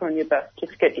sex marker on your birth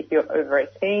certificate if you're over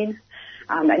 18,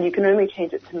 and you can only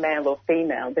change it to male or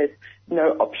female. There's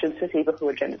no options for people who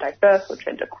are gender diverse or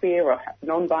gender queer or have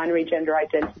non-binary gender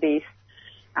identities.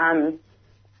 And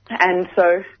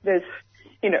so there's,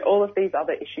 all of these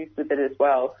other issues with it as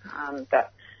well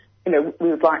that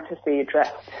we would like to see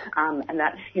addressed, and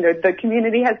that, the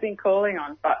community has been calling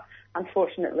on, but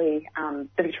unfortunately,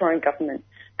 the Victorian government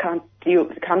can't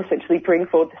essentially bring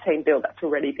forward the same bill that's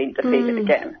already been defeated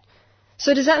again.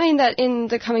 So does that mean that in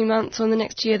the coming months or in the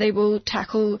next year they will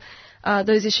tackle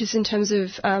those issues in terms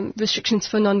of restrictions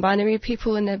for non-binary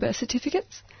people and their birth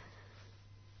certificates?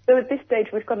 So at this stage,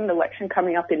 we've got an election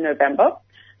coming up in November.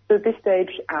 So at this stage,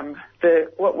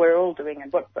 what we're all doing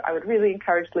and what I would really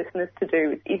encourage listeners to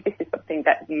do is, if this is something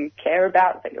that you care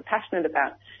about, that you're passionate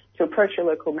about, to approach your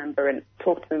local member and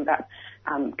talk to them about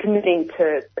committing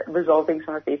to resolving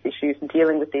some of these issues and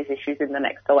dealing with these issues in the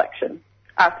next election.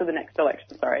 After the next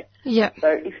election, sorry. Yeah. So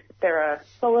if there are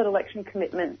solid election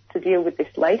commitments to deal with this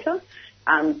later,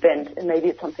 then maybe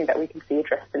it's something that we can see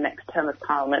addressed the next term of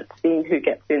Parliament, seeing who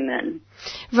gets in then.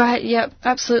 Right, yeah,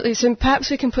 absolutely. So perhaps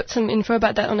we can put some info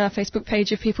about that on our Facebook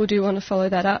page if people do want to follow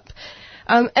that up.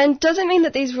 And does it mean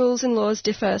that these rules and laws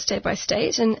differ state by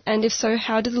state? And if so,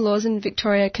 how do the laws in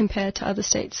Victoria compare to other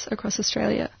states across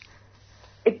Australia?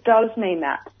 It does mean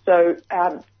that. So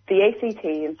the ACT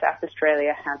in South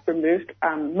Australia have removed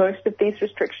most of these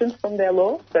restrictions from their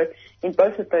law. So in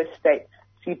both of those states,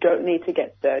 you don't need to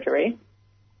get surgery.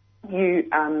 You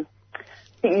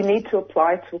need to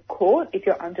apply to a court if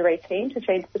you're under 18 to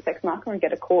change the sex marker and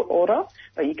get a court order,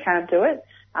 but you can do it.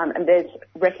 And there's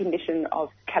recognition of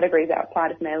categories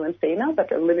outside of male and female,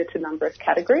 but a limited number of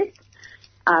categories.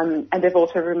 And they've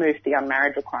also removed the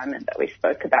unmarried requirement that we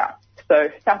spoke about. So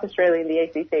South Australia and the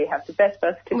ACT have the best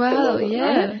birth certificate. Wow,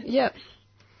 yeah.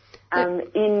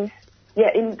 In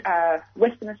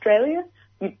Western Australia,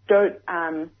 you don't.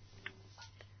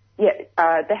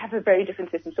 They have a very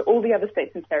different system. So all the other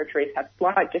states and territories have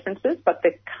slight differences, but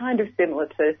they're kind of similar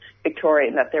to Victoria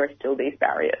in that there are still these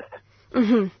barriers.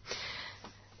 Mm-hmm.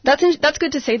 That's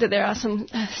good to see that there are some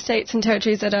states and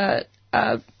territories that are,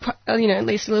 at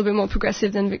least a little bit more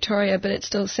progressive than Victoria, but it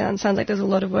still sounds like there's a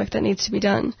lot of work that needs to be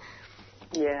done.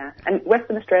 Yeah, and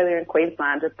Western Australia and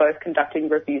Queensland are both conducting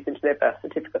reviews into their birth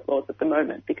certificate laws at the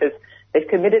moment because they've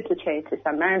committed to change this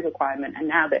unmarried requirement, and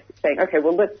now they're saying, okay,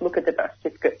 well, let's look at the birth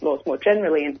certificate laws more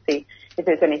generally and see if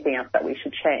there's anything else that we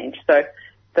should change. So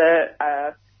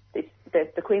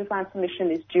the Queensland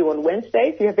submission is due on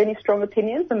Wednesday. If you have any strong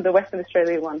opinions, and the Western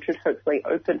Australia one should hopefully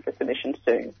open for submission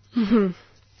soon. Mm-hmm.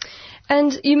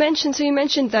 And you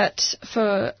mentioned that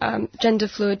for gender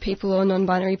fluid people or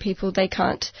non-binary people, they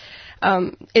can't.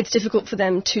 It's difficult for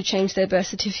them to change their birth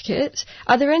certificate.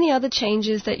 Are there any other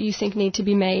changes that you think need to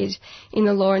be made in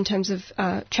the law in terms of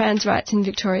trans rights in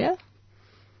Victoria?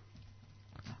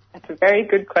 That's a very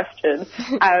good question.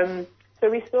 So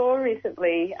we saw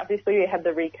recently, obviously we had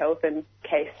the Ree Kelvin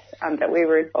case that we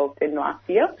were involved in last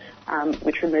year,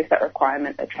 which removed that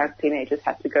requirement that trans teenagers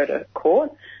had to go to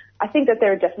court. I think that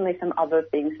there are definitely some other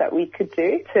things that we could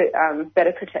do to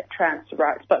better protect trans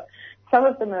rights, but some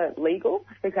of them are legal,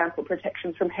 for example,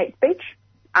 protections from hate speech,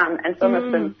 and some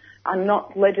of them are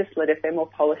not legislative, they're more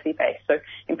policy-based, so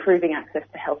improving access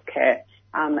to healthcare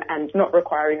and not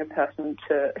requiring a person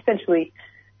to essentially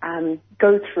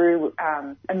go through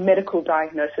a medical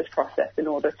diagnosis process in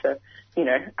order to,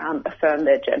 affirm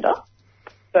their gender.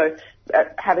 So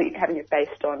having it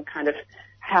based on kind of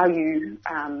how you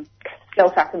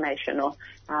self-affirmation or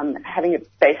having it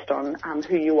based on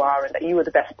who you are and that you are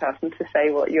the best person to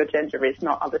say what your gender is,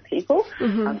 not other people.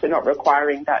 Mm-hmm. So not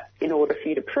requiring that in order for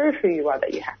you to prove who you are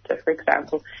that you have to, for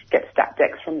example, get stat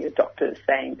decks from your doctors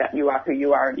saying that you are who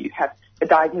you are and you have a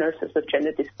diagnosis of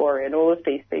gender dysphoria and all of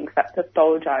these things that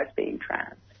pathologize being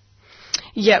trans.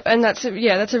 Yep, and that's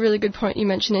a really good point you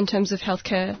mentioned in terms of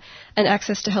healthcare and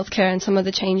access to healthcare and some of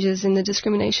the changes in the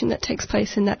discrimination that takes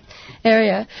place in that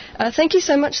area. Thank you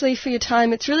so much, Lee, for your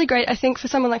time. It's really great, I think, for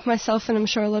someone like myself and I'm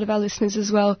sure a lot of our listeners as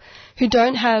well who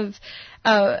don't have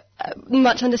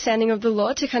much understanding of the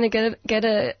law to kind of get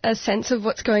a sense of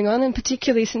what's going on, and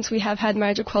particularly since we have had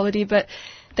marriage equality, but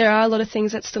there are a lot of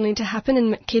things that still need to happen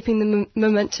and keeping the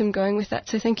momentum going with that.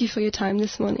 So thank you for your time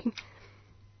this morning.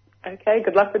 Okay,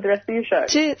 good luck with the rest of your show.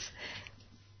 Cheers.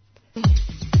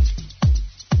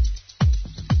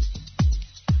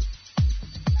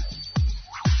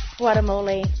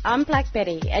 Guatemala, I'm Black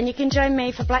Betty, and you can join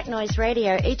me for Black Noise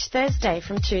Radio each Thursday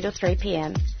from 2 to 3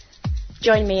 p.m.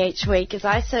 Join me each week as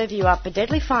I serve you up a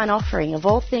deadly fine offering of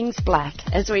all things black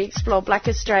as we explore Black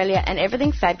Australia and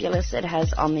everything fabulous it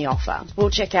has on the offer.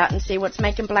 We'll check out and see what's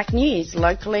making black news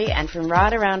locally and from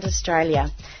right around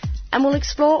Australia. And we'll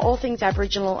explore all things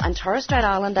Aboriginal and Torres Strait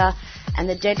Islander and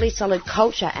the deadly solid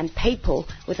culture and people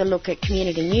with a look at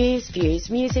community news, views,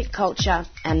 music, culture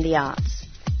and the arts.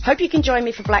 Hope you can join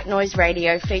me for Black Noise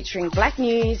Radio, featuring black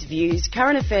news, views,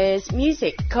 current affairs,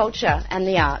 music, culture and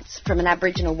the arts from an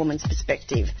Aboriginal woman's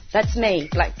perspective. That's me,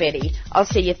 Black Betty. I'll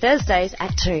see you Thursdays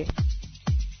at 2.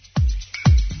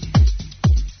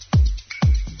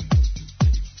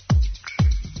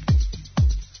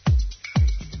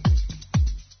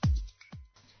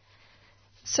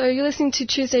 So you're listening to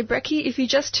Tuesday Brekkie. If you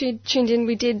just tuned in,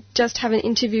 we did just have an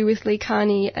interview with Lee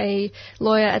Carney, a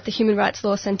lawyer at the Human Rights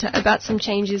Law Centre, about some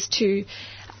changes to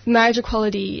marriage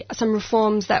equality, some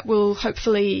reforms that will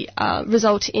hopefully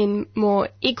result in more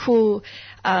equal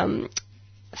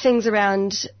things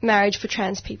around marriage for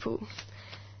trans people.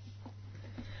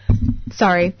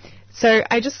 Sorry. So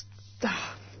I just...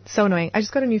 so annoying. I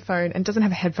just got a new phone and it doesn't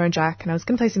have a headphone jack, and I was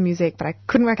going to play some music, but I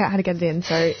couldn't work out how to get it in,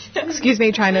 so excuse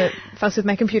me trying to fuss with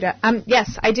my computer.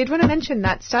 Yes, I did want to mention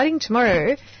that starting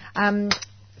tomorrow,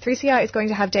 3CR is going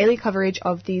to have daily coverage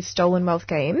of the Stolen Wealth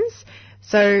Games.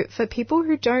 So for people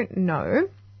who don't know,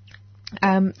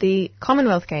 the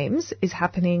Commonwealth Games is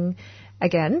happening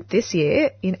again this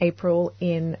year in April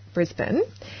in Brisbane.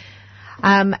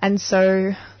 And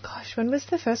so, gosh, when was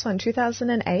the first one?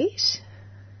 2008?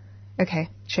 Okay,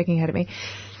 shaking your head at me.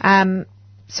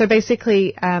 So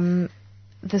basically,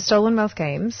 the Stolen Wealth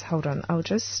Games, hold on,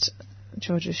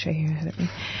 George is shaking her head at me.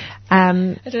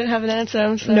 I don't have an answer,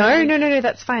 I'm sorry. No,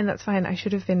 that's fine. I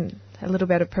should have been a little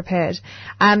better prepared.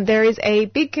 There is a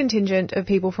big contingent of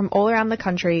people from all around the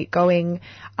country going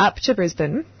up to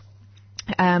Brisbane,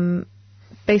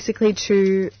 basically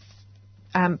to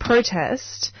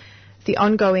protest the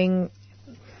ongoing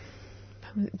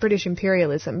British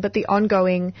imperialism, but the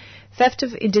ongoing theft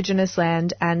of Indigenous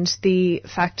land and the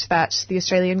fact that the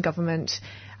Australian government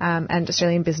and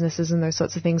Australian businesses and those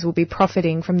sorts of things will be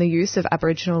profiting from the use of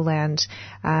Aboriginal land,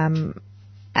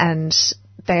 and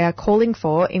they are calling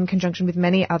for, in conjunction with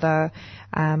many other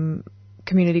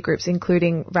community groups,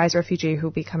 including Rise Refugee, who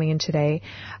will be coming in today,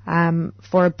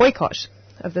 for a boycott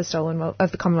of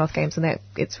the Commonwealth Games, and that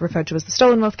it's referred to as the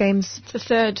Stolen Wealth Games. The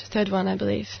third one, I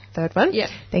believe. Third one? Yeah.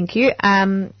 Thank you.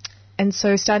 And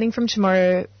so starting from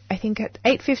tomorrow, I think at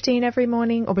 8:15 every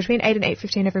morning, or between 8 and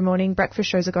 8:15 every morning, breakfast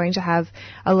shows are going to have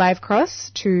a live cross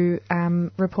to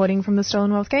reporting from the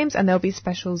Stolen Wealth Games, and there'll be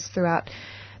specials throughout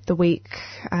the week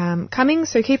coming.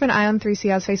 So keep an eye on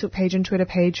 3CR's Facebook page and Twitter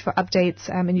page for updates,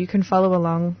 and you can follow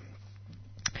along.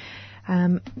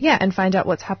 And find out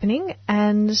what's happening.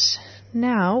 And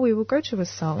now we will go to a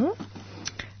song.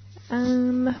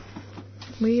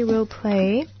 We will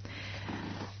play...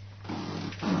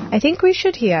 I think we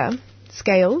should hear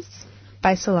Scales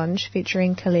by Solange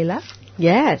featuring Kalila.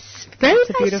 Yes. It's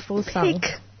a beautiful song.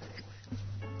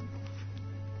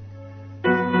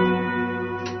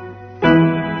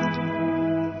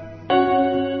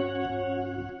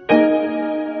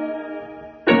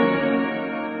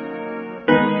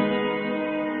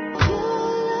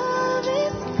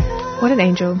 What an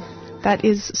angel. That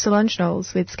is Solange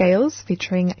Knowles with Scales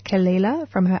featuring Kalila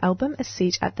from her album A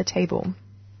Seat at the Table.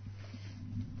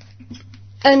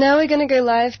 And now we're going to go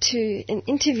live to an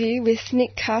interview with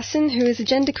Nick Carson, who is a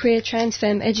genderqueer trans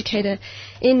femme educator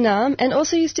in Naarm and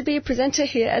also used to be a presenter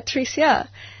here at 3CR.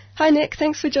 Hi Nick,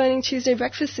 thanks for joining Tuesday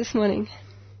Breakfast this morning.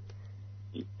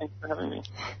 Thanks for having me.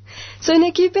 So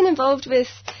Nick, you've been involved with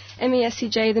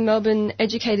MESCJ, the Melbourne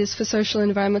Educators for Social and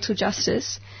Environmental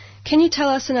Justice. Can you tell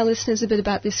us and our listeners a bit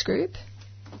about this group?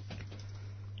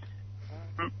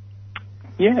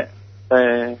 Yeah,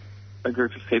 they're a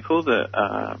group of people that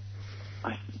are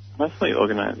mostly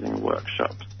organising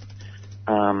workshops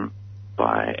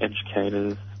by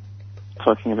educators,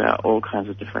 talking about all kinds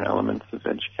of different elements of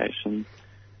education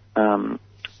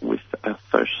with a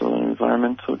social and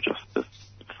environmental justice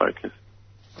focus.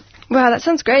 Wow, that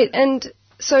sounds great. And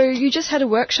so you just had a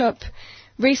workshop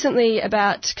recently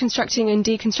about constructing and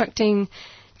deconstructing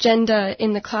gender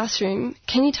in the classroom.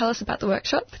 Can you tell us about the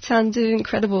workshop? It sounded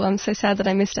incredible. I'm so sad that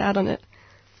I missed out on it.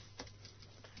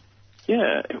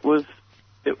 Yeah, it was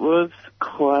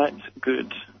quite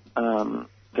good.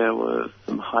 There were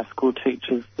some high school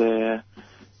teachers there,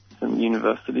 some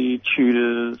university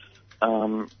tutors,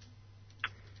 a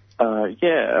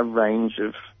range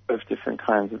of different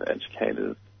kinds of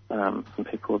educators, some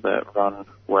people that run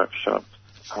workshops.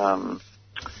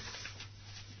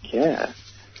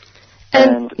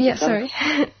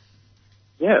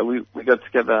 We got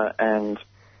together and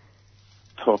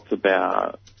talked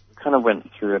about, kind of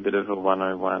went through a bit of a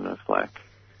 101 of like,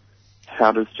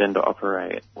 how does gender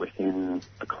operate within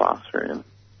the classroom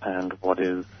and what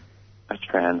is a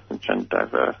trans and gender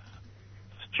diverse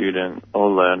student or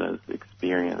learner's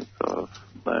experience of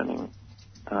learning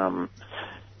or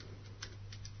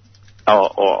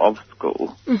of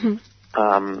school. Mm-hmm.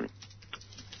 And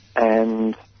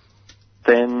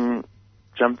then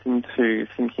jumped into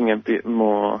thinking a bit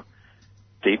more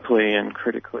deeply and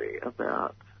critically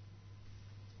about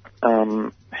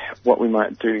what we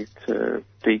might do to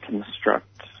deconstruct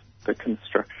the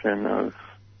construction of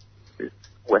this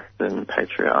Western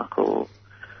patriarchal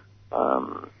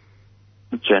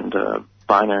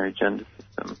binary gender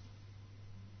system.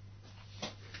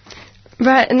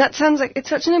 Right, and that sounds like it's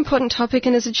such an important topic,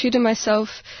 and as a tutor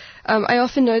myself, I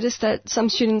often notice that some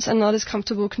students are not as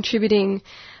comfortable contributing.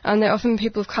 They're often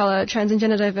people of colour, trans and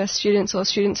gender diverse students, or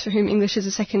students for whom English is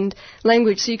a second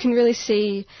language, so you can really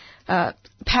see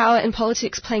power and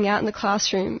politics playing out in the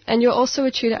classroom. And you're also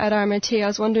a tutor at RMIT. I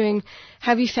was wondering,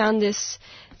 have you found this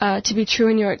to be true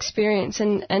in your experience,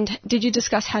 and did you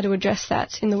discuss how to address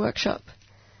that in the workshop?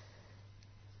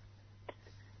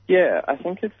 Yeah, I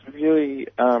think it's really,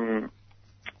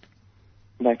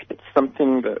 it's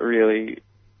something that really,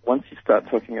 once you start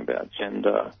talking about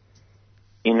gender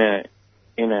in a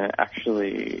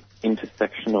actually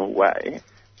intersectional way,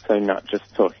 so not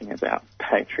just talking about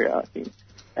patriarchy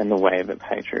and the way that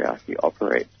patriarchy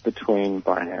operates between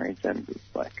binary genders,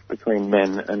 like between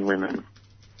men and women,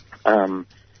 and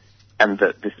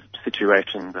that this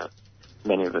situation that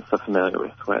many of us are familiar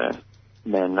with, where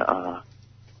men are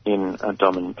in a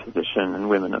dominant position and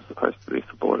women are supposed to be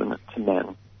subordinate to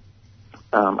men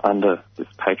under this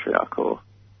patriarchal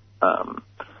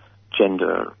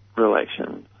gender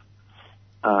relations.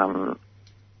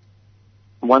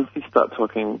 Once you start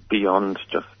talking beyond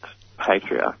just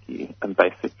patriarchy and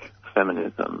basic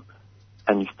feminism,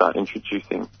 and you start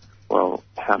introducing, well,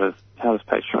 how does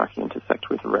patriarchy intersect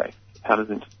with race? How does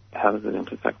it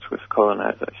intersect with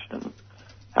colonization?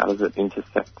 How does it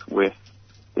intersect with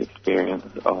the experience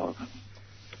of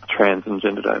trans and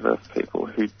gender diverse people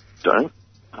who don't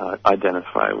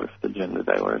identify with the gender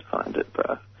they were assigned at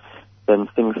birth? Then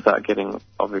things start getting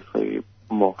obviously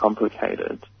more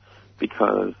complicated,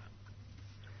 because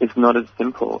it's not as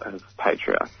simple as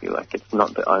patriarchy. Like, it's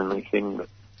not the only thing that's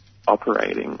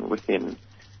operating within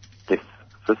this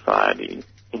society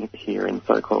here in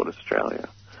so-called Australia.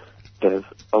 There's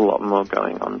a lot more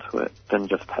going on to it than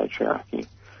just patriarchy.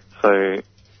 So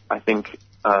I think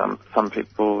some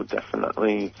people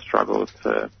definitely struggle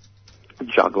to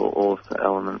juggle all of the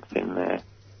elements in their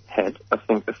head. I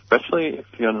think especially if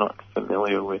you're not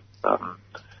familiar with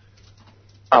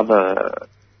other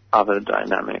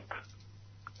dynamics,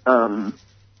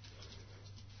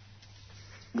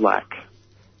 like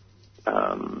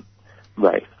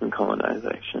race and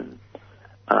colonization,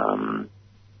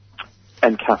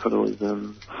 and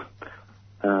capitalism,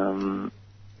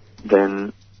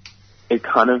 then it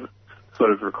kind of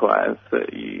sort of requires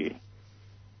that you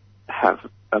have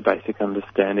a basic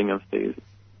understanding of these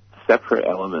separate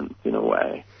elements in a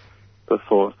way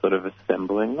before sort of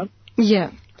assembling them.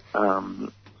 Yeah.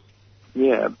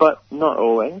 Yeah, but not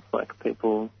always. Like,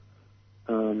 people,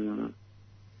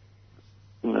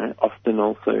 often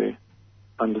also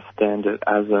understand it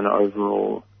as an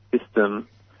overall system,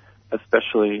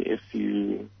 especially if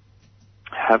you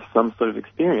have some sort of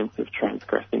experience of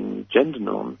transgressing gender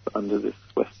norms under this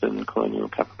Western colonial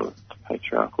capitalist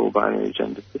patriarchal binary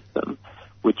gender system,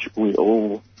 which we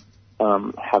all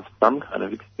have some kind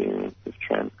of experience of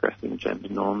transgressing gender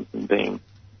norms and being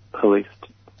policed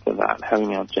for that,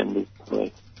 having our genders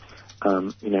policed,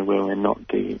 where we're not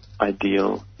the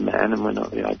ideal man and we're not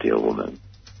the ideal woman.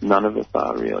 None of us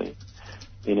are, really,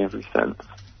 in every sense.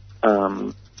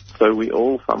 So we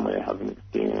all somewhere have an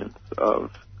experience of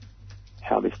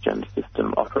how this gender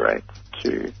system operates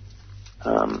to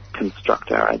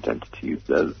construct our identities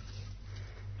as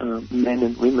men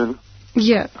and women.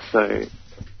 Yeah. So,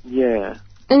 yeah.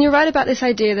 And you're right about this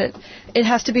idea that it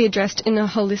has to be addressed in a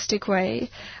holistic way.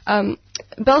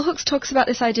 Bell Hooks talks about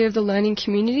this idea of the learning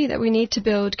community, that we need to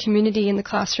build community in the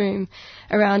classroom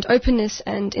around openness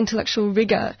and intellectual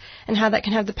rigour, and how that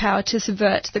can have the power to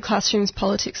subvert the classroom's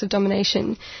politics of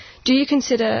domination. Do you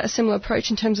consider a similar approach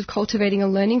in terms of cultivating a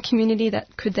learning community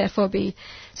that could therefore be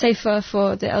safer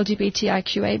for the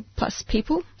LGBTIQA plus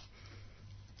people?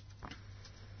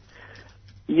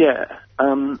 Yeah,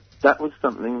 that was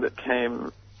something that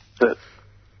came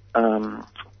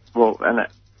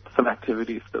some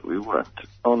activities that we worked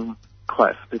on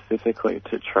quite specifically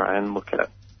to try and look at,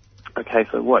 okay,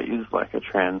 so what is like a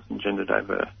trans and gender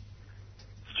diverse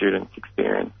student's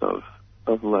experience of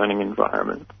learning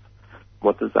environments?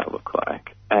 What does that look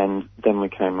like? And then we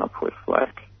came up with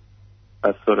like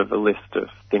a sort of a list of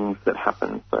things that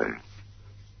happen. So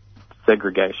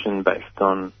segregation based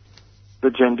on the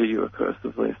gender you were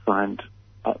cursively assigned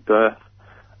at birth,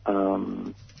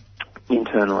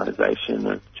 internalization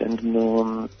of gender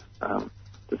norms,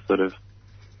 the sort of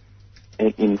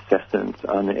incessant,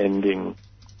 unending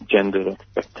gendered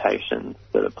expectations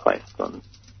that are placed on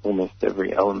almost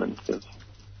every element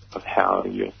of how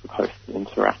you're supposed to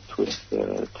interact with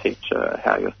the teacher,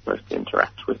 how you're supposed to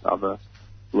interact with other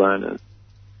learners.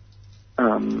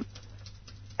 And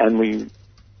we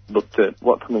looked at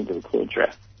what can we do to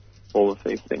address all of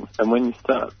these things. And when you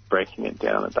start breaking it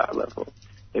down at that level,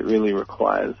 it really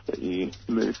requires that you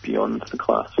move beyond the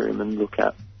classroom and look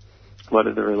at what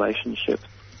are the relationships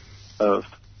of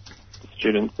the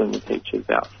students and the teachers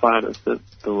outside of the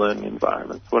learning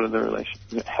environments. What are the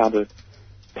relationships? How do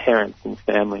parents and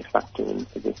family factor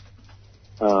into this?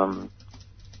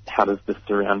 How does the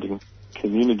surrounding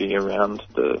community around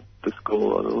the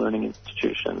school or the learning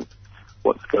institution,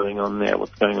 what's going on there,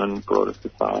 what's going on in broader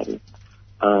society?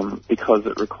 Because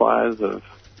it requires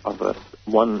of us,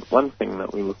 one thing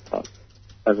that we looked at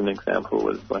as an example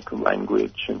was like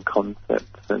language and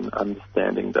concepts and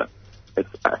understanding that it's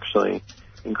actually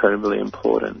incredibly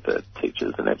important that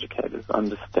teachers and educators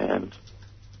understand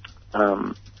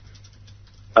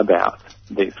about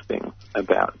these things,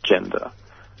 about gender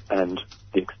and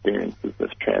the experiences of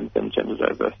trans and gender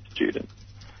diverse students.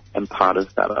 And part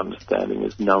of that understanding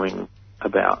is knowing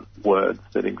about words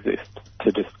that exist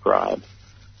to describe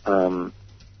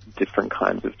different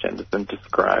kinds of genders and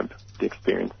describe the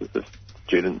experiences of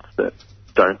students that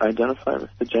don't identify with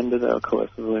the gender they were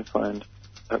coercively assigned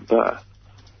at birth.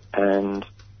 And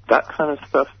that kind of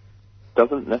stuff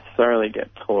doesn't necessarily get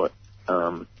taught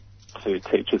to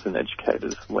teachers and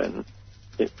educators when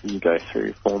you go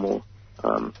through formal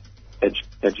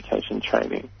education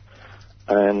training.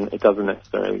 And it doesn't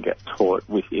necessarily get taught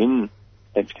within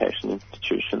education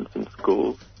institutions and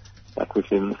schools, like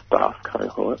within the staff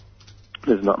cohort.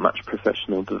 There's not much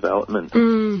professional development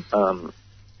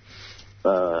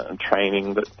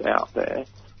training that's out there.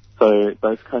 So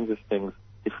those kinds of things,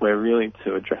 if we're really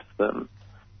to address them,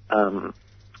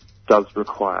 does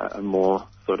require a more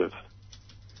sort of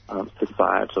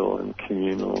societal and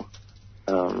communal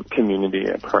community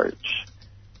approach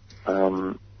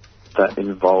that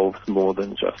involves more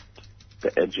than just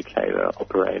the educator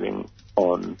operating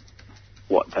on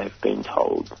what they've been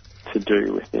told to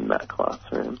do within that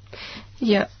classroom.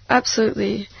 Yeah,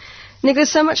 absolutely. Nick,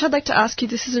 there's so much I'd like to ask you.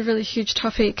 This is a really huge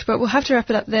topic, but we'll have to wrap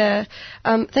it up there.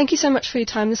 Thank you so much for your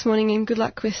time this morning, and good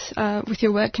luck with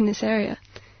your work in this area.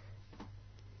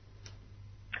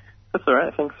 That's all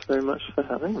right. Thanks very much for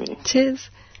having me. Cheers.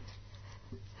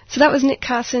 So that was Nick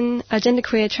Carson, a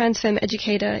genderqueer transfemme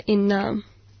educator in Naarm.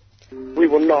 We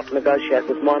will not negotiate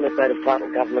with minor state of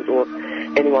title government or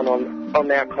anyone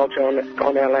on our culture,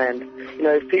 on our land. You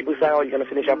know, if people say, oh, you're going to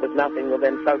finish up with nothing, well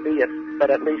then so be it.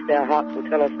 But at least our hearts will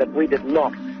tell us that we did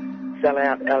not sell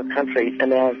out our country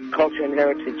and our culture and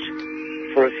heritage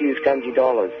for a few scungy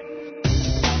dollars.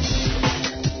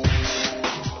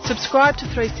 Subscribe to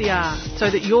 3CR so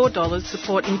that your dollars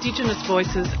support Indigenous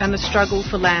voices and the struggle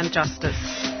for land justice.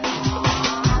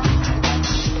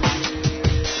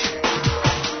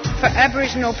 For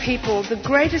Aboriginal people, the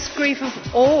greatest grief of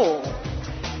all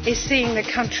is seeing the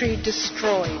country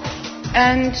destroyed.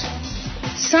 And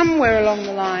somewhere along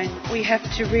the line, we have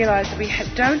to realise that we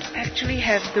don't actually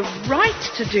have the right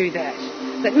to do that.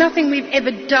 That nothing we've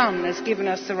ever done has given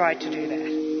us the right to do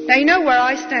that. Now, you know where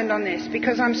I stand on this,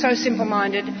 because I'm so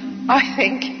simple-minded. I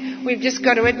think we've just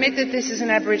got to admit that this is an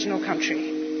Aboriginal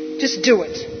country. Just do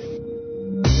it.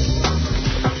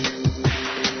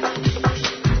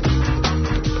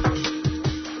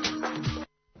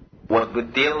 What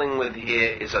we're dealing with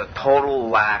here is a total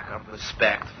lack of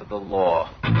respect for the law.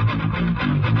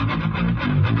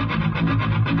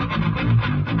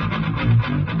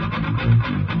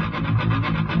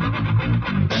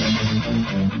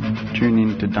 Tune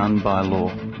in to Done by Law.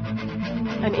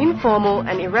 An informal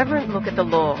and irreverent look at the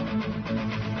law.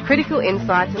 Critical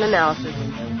insights and analysis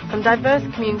from diverse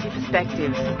community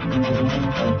perspectives.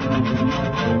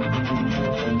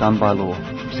 Done by Law,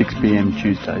 6 p.m.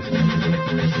 Tuesdays.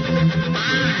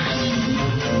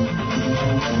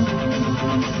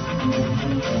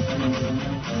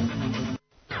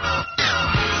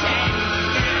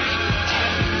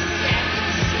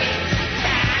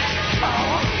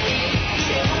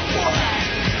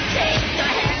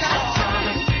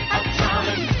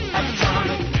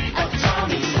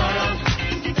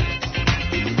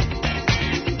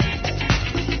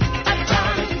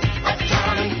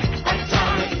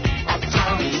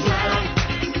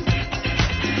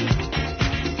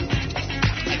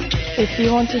 If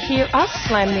you want to hear us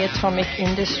slam the atomic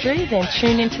industry, then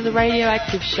tune into the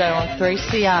Radioactive Show on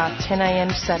 3CR, 10 a.m.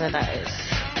 Saturdays.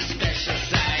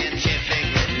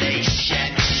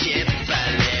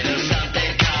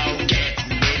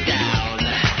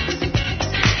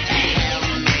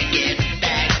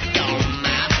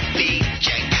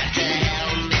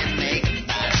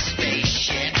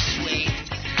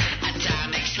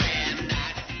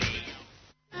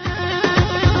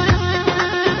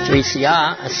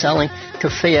 3CR are selling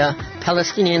keffiyeh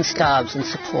Palestinian scarves in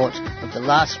support of the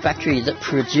last factory that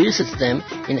produces them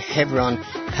in Hebron,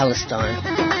 Palestine.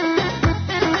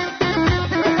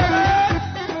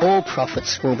 All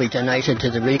profits will be donated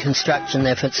to the reconstruction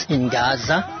efforts in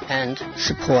Gaza and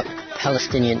support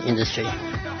Palestinian industry.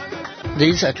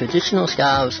 These are traditional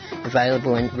scarves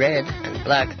available in red and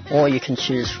black, or you can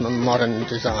choose from a modern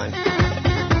design.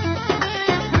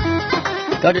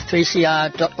 Go to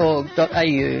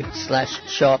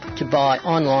 3cr.org.au/shop to buy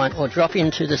online or drop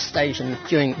into the station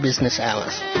during business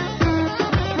hours.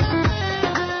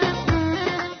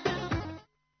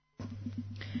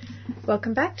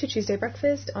 Welcome back to Tuesday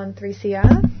Breakfast on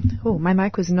 3CR. Oh, my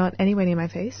mic was not anywhere near my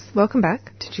face. Welcome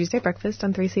back to Tuesday Breakfast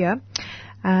on 3CR.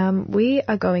 We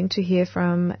are going to hear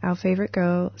from our favourite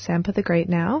girl, Sampa the Great,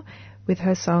 now, with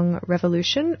her song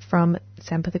Revolution from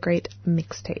Sampa the Great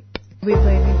mixtape. We're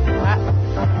playing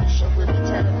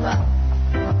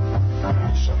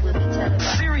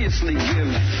Seriously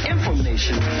give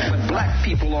information, but black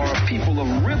people are a people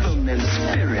of rhythm and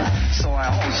spirit, so I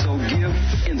also give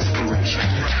inspiration.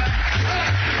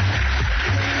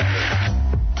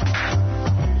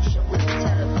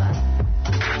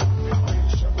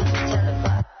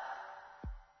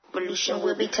 Revolution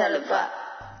will be televised.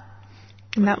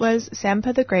 And that was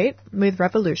Sampa the Great with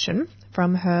Revolution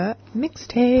from her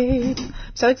mixtape.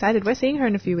 So excited. We're seeing her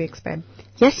in a few weeks, babe.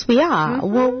 Yes, we are.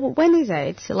 Mm-hmm. Well, when is it?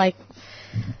 It's like...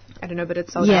 I don't know, but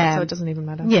it's sold out, so it doesn't even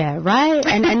matter. Yeah, right?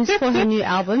 and it's for her new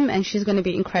album, and she's going to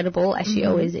be incredible, as she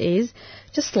always is.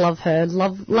 Just love her.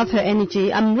 Love her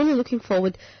energy. I'm really looking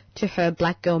forward to her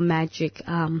Black Girl Magic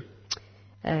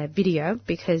video,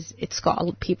 because it's got a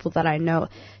lot of people that I know.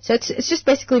 So it's just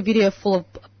basically a video full of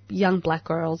young black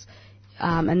girls,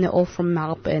 and they're all from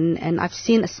Melbourne, and I've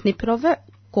seen a snippet of it.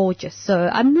 Gorgeous. So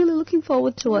I'm really looking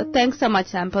forward to it. Thanks so much,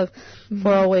 Sampa,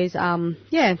 for always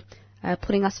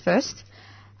putting us first.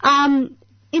 In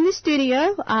the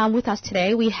studio with us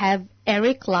today, we have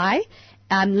Eric Lee.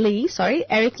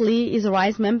 Eric Lee is a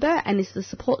RISE member and is the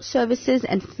Support Services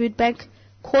and Food Bank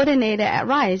Coordinator at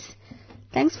RISE.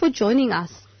 Thanks for joining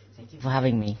us. Thank you for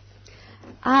having me.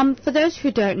 For those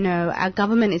who don't know, our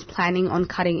government is planning on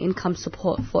cutting income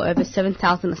support for over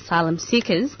 7,000 asylum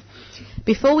seekers.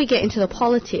 Before we get into the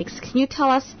politics, can you tell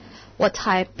us what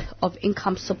type of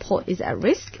income support is at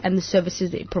risk and the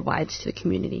services it provides to the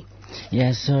community?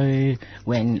 Yeah, so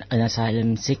when an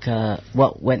asylum seeker,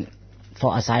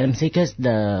 for asylum seekers,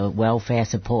 the welfare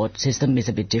support system is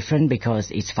a bit different because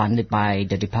it's funded by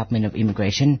the Department of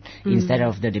Immigration instead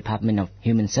of the Department of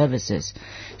Human Services.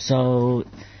 So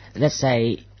let's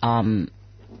say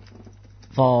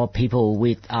for people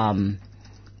with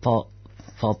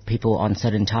for people on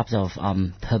certain types of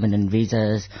permanent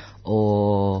visas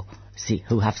or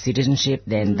who have citizenship,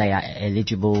 then they are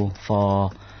eligible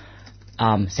for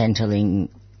Centrelink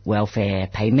welfare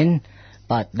payment,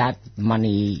 but that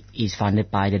money is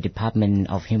funded by the Department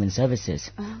of Human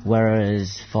Services.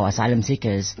 Whereas for asylum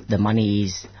seekers, the money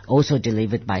is also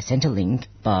delivered by Centrelink,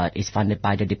 but is funded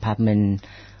by the Department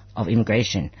of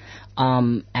Immigration.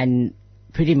 And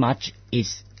pretty much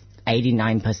it's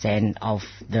 89% of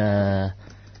the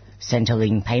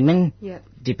Centrelink payment.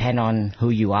 Depend on who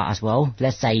you are as well.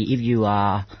 Let's say if you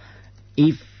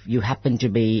happen to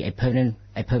be a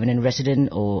permanent resident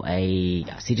or a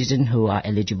citizen who are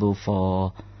eligible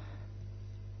for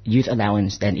youth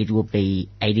allowance, then it will be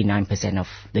 89% of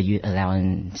the youth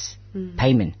allowance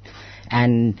payment.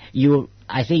 And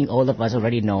I think all of us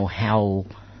already know how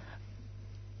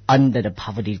under the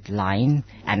poverty line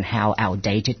and how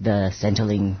outdated the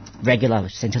regular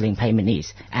Centrelink payment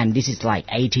is. And this is like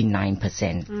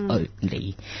 89%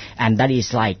 only. And that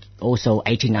is like also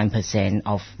 89%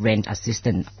 of rent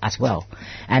assistance as well.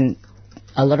 And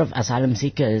a lot of asylum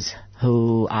seekers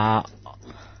who are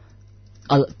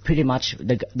pretty much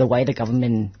the way the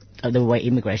government, the way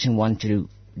immigration want to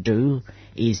do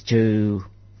is to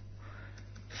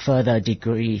further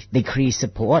decrease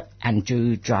support and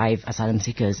to drive asylum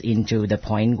seekers into the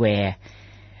point where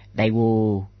they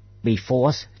will be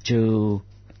forced to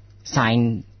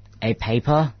sign a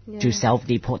paper to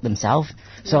self-deport themselves.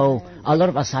 So a lot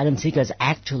of asylum seekers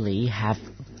actually have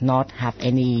not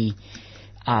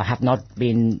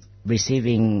been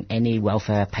receiving any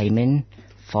welfare payment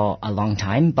for a long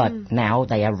time, but now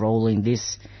they are rolling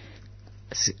this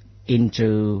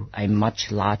into a much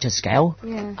larger scale.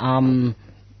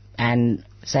 And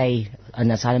say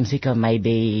an asylum seeker may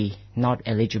be not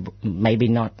eligible,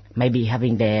 maybe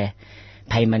having their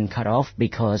payment cut off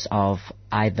because of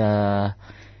either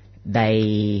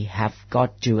they have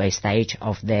got to a stage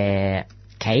of their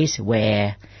case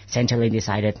where Centrelink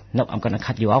decided, no, I'm going to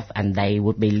cut you off, and they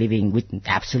would be living with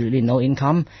absolutely no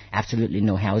income, absolutely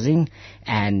no housing,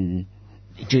 and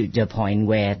to the point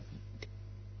where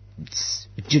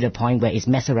it's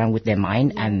messed around with their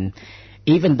mind, and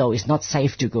even though it's not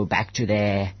safe to go back to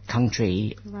their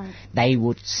country, they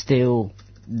would still,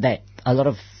 at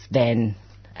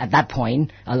that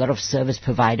point, a lot of service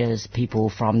providers, people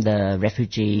from the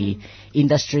refugee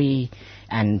industry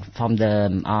and from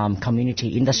the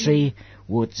community industry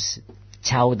would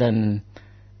tell them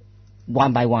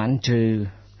one by one to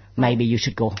maybe you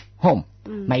should go home.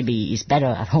 Maybe it's better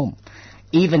at home.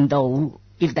 Even though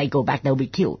if they go back, they'll be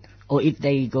killed. Or if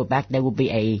they go back, there will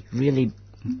be a really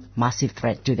massive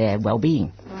threat to their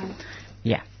well-being. Right.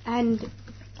 Yeah. And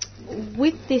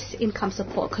with this income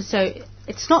support, so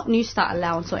it's not New Start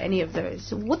Allowance or any of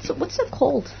those. What's it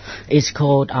called? It's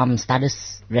called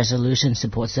Status Resolution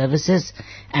Support Services,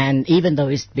 and even though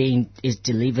it's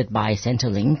delivered by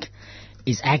Centrelink,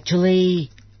 it's actually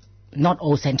not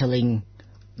all Centrelink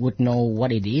would know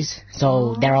what it is.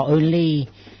 So there are only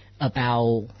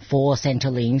about 4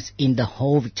 Centrelinks in the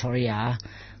whole Victoria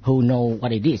who know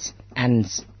what it is, and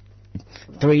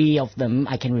 3 of them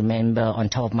I can remember on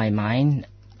top of my mind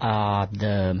are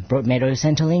the Broadmeadows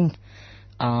Centrelink,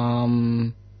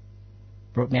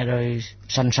 Broadmeadows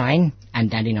Sunshine,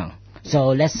 and Dandenong. So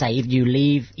let's say if you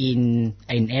live in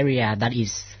an area that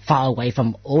is far away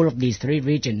from all of these 3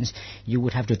 regions, you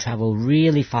would have to travel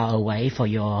really far away for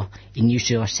your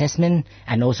initial assessment,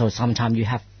 and also sometimes you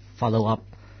have follow-up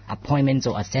appointments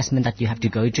or assessment that you have to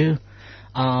go to.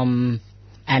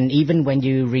 And even when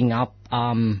you ring up,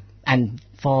 and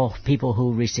for people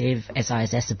who receive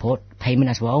SISS support payment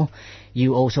as well,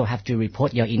 you also have to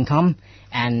report your income,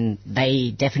 and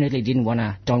they definitely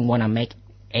don't wanna make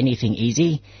anything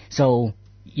easy. So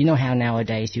you know how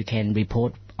nowadays you can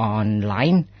report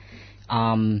online.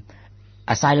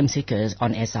 Asylum seekers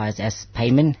on SISS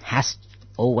payment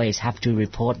always have to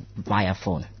report via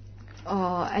phone.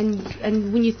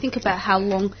 And when you think about how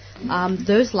long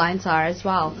those lines are as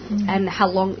well, and how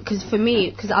long, because for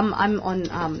me, because I'm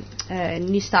on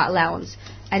New Start Allowance,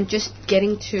 and just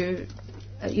getting to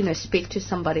speak to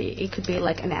somebody, it could be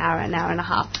like an hour and a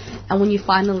half, and when you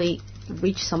finally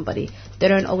reach somebody, they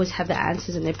don't always have the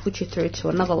answers, and they put you through to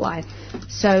another line.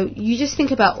 So you just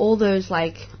think about all those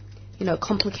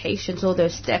complications, all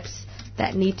those steps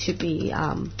that need to be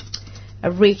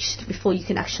reached before you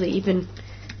can actually even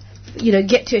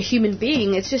get to a human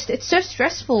being. It's so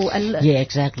stressful. And yeah,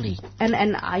 exactly.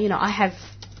 And I have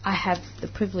the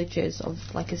privileges of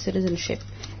like a citizenship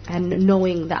and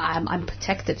knowing that I'm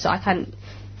protected, so I can't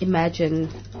imagine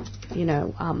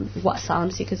what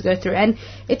asylum seekers go through. And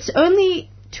it's only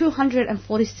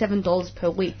 $247 per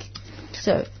week.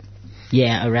 So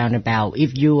yeah, around about.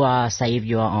 If you are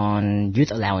on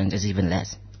youth allowance, it's even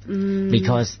less.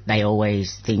 Because they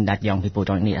always think that young people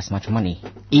don't need as much money.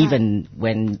 Even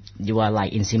when you are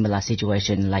like in similar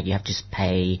situation, like you have to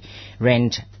pay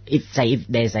rent. If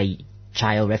there's a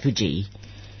child refugee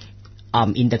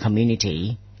in the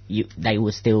community, they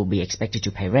would still be expected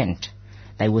to pay rent.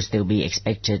 They would still be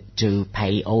expected to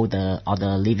pay all the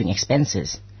other living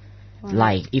expenses. Wow.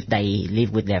 Like if they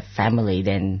live with their family,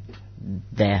 then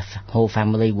their whole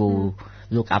family will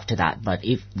look after that. But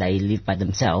if they live by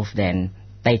themselves, then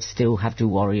they still have to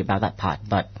worry about that part,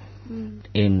 but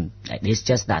it's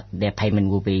just that their payment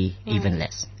will be even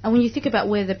less. And when you think about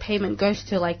where the payment goes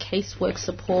to, like casework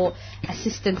support,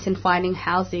 assistance in finding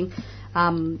housing,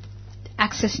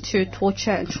 access to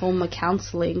torture and trauma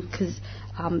counselling, because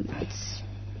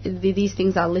these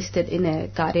things are listed in a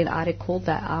Guardian article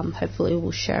that hopefully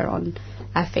we'll share on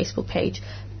our Facebook page.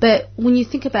 But when you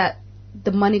think about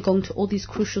the money going to all these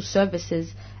crucial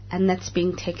services, and that's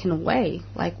being taken away,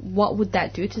 like what would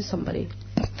that do to somebody?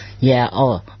 Yeah,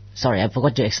 sorry, I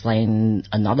forgot to explain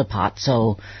another part.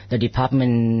 So the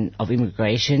Department of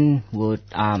Immigration would,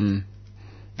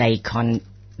 they contract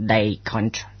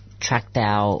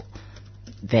out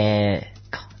their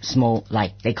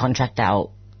they contract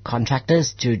out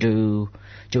contractors to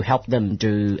help them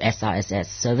do SISS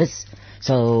service.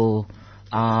 So,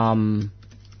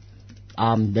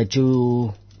 the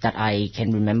two that I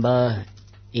can remember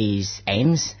is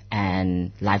AIMS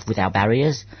and Life Without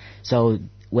Barriers. So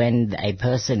when a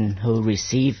person who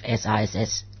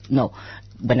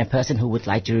when a person who would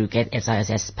like to get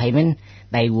SISS payment,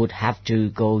 they would have to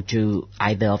go to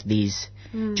either of these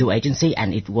two agencies,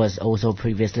 and it was also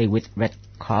previously with Red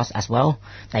Cross as well.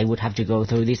 They would have to go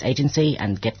through this agency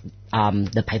and get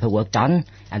the paperwork done,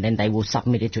 and then they will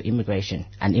submit it to immigration,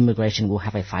 and immigration will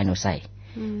have a final say.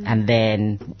 And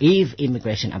then if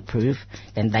immigration approve,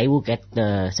 then they will get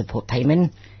the support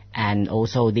payment, and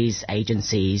also these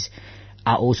agencies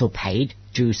are also paid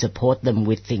to support them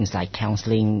with things like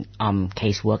counseling,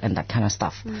 casework, and that kind of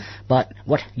stuff. But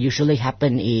what usually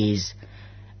happen is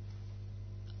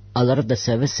a lot of the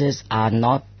services are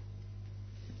not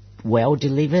well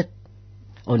delivered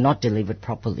or not delivered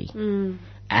properly.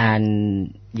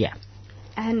 And yeah.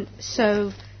 And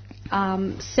so,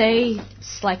 say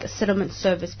it's like a settlement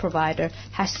service provider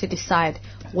has to decide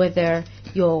whether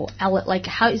you're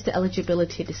how is the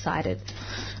eligibility decided?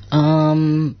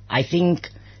 I think,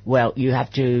 well, you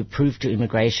have to prove to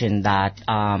immigration that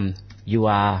you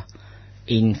are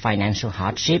in financial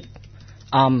hardship.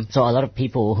 So a lot of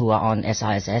people who are on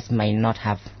SISS may not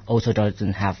have, also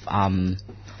doesn't have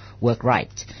work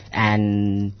rights,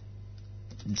 and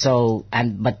so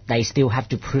but they still have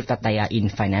to prove that they are in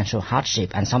financial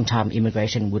hardship, and sometimes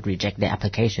immigration would reject their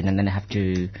application, and then they have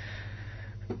to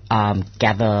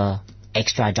gather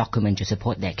extra document to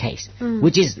support their case,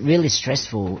 which is really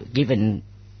stressful given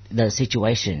the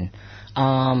situation.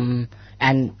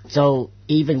 And so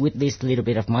even with this little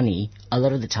bit of money, a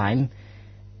lot of the time,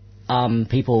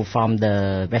 people from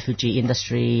the refugee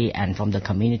industry and from the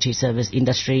community service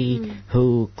industry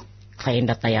who claim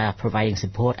that they are providing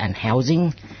support and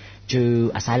housing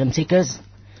to asylum seekers,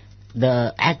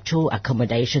 the actual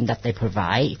accommodation that they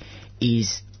provide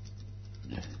is,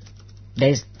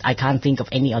 I can't think of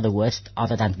any other words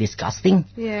other than disgusting.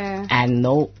 Yeah. And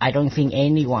no, I don't think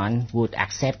anyone would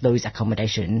accept those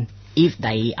accommodation if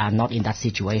they are not in that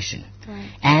situation.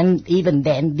 Right. And even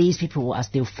then, these people are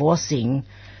still forcing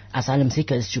asylum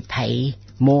seekers to pay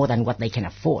more than what they can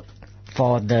afford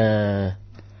for the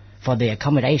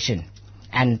accommodation.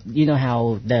 And you know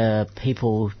how the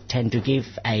people tend to give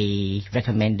a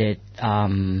recommended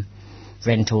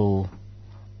rental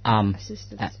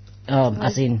assistance.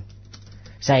 As in,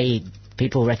 say,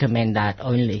 people recommend that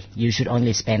you should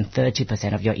only spend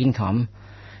 30% of your income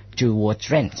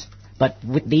towards rent. But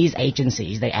with these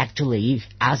agencies, they actually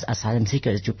ask asylum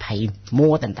seekers to pay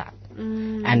more than that.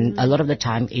 And a lot of the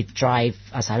time, it drives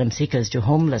asylum seekers to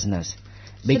homelessness.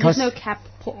 Because so there's no cap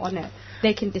put on it.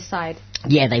 They can decide.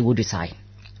 Yeah, they will decide.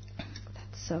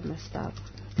 That's so messed up.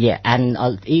 Yeah, and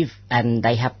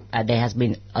there has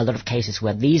been a lot of cases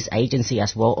where these agencies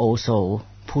as well also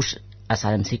push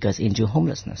asylum seekers into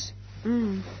homelessness.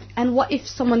 And what if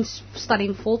someone's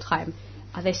studying full time?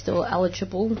 Are they still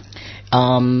eligible?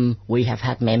 We have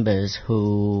had members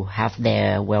who have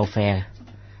their welfare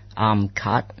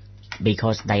cut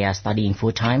because they are studying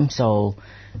full time. So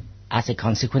as a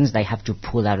consequence, they have to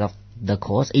pull out of the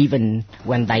course, even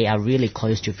when they are really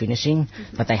close to finishing.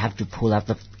 But they have to pull out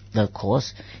the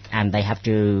course, and they have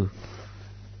to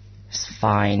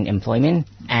find employment.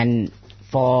 And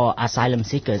for asylum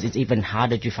seekers, it's even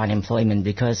harder to find employment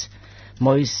because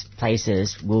most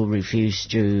places will refuse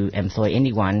to employ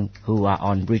anyone who are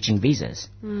on bridging visas,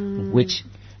 which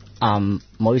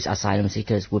most asylum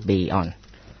seekers would be on.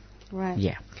 Right.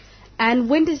 Yeah. And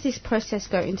when does this process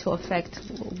go into effect?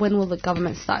 When will the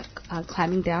government start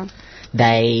clamping down?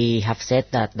 They have said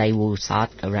that they will start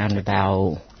around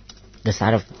about the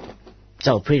start of,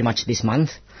 so pretty much this month,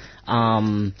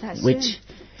 which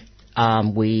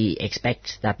we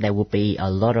expect that there will be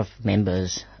a lot of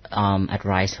members at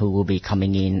RISE who will be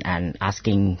coming in and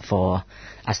asking for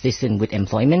assistance with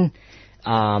employment.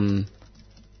 And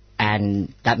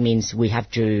that means we have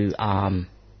to,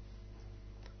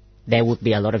 there would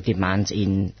be a lot of demands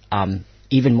in,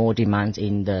 even more demands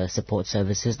in the support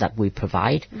services that we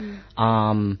provide.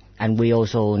 And we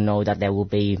also know that there will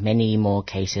be many more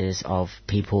cases of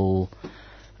people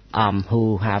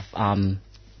who have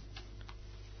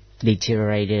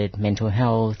deteriorated mental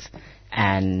health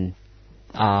and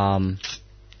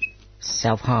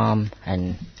self-harm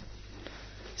and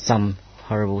some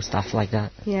horrible stuff like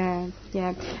that. Yeah.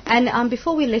 And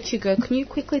before we let you go, can you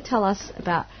quickly tell us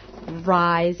about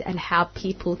RISE and how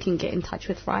people can get in touch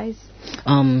with RISE?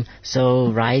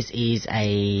 So RISE is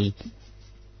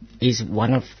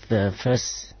one of the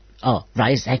first.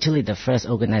 RISE is actually the first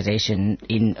organization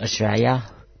in Australia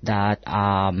that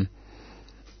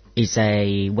is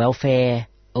a welfare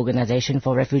organization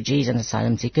for refugees and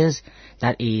asylum seekers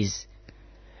that is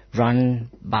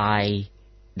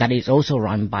also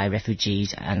run by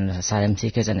refugees and asylum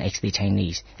seekers and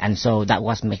ex-detainees. And so that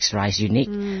what makes RISE unique.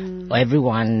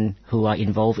 Everyone who are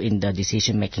involved in the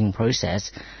decision-making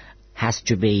process has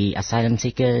to be asylum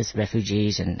seekers,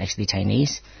 refugees, and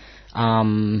ex-detainees.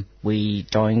 We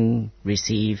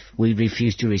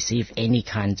refuse to receive any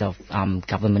kinds of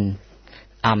government,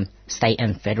 state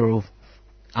and federal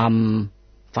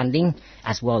funding,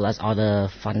 as well as other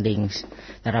fundings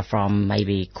that are from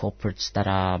maybe corporates that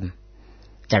are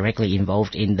directly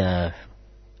involved in the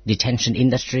detention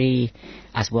industry,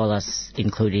 as well as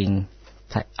including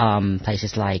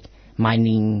places like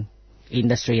mining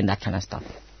industry and that kind of stuff.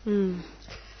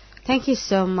 Thank you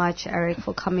so much, Eric,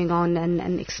 for coming on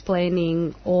and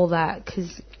explaining all that,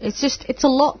 because it's a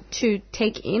lot to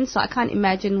take in. So I can't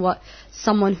imagine what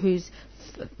someone who's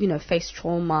faced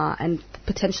trauma and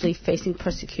potentially facing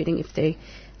prosecution if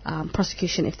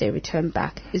they return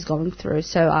back is going through.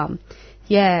 So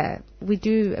we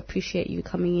do appreciate you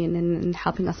coming in and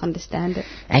helping us understand it.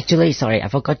 Actually, sorry, I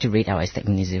forgot to read our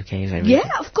statement. Is it okay if I read it?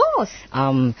 Of course.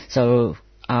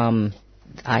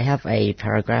 I have a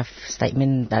paragraph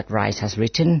statement that RISE has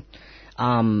written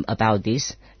about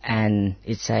this, and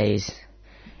it says,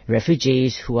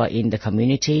 refugees who are in the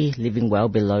community living well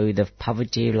below the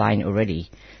poverty line already.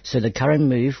 So the current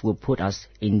move will put us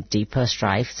in deeper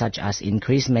strife, such as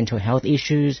increased mental health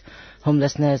issues,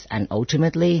 homelessness, and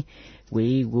ultimately,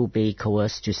 we will be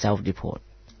coerced to self-deport.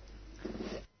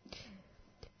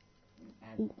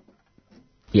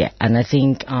 And I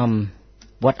think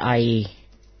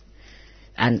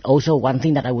and also one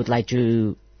thing that I would like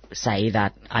to say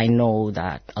that I know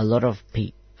that a lot of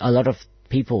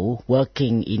people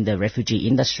working in the refugee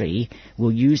industry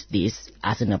will use this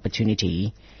as an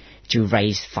opportunity to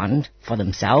raise funds for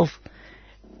themselves,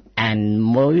 and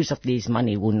most of this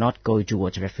money will not go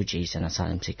towards refugees and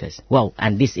asylum seekers.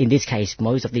 In this case,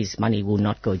 most of this money will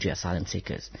not go to asylum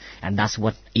seekers, and that's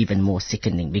what even more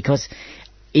sickening, because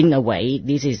in a way,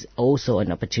 this is also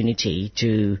an opportunity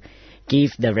to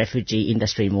give the refugee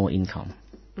industry more income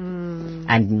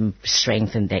and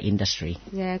strengthen their industry.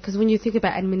 Yeah, because when you think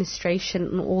about administration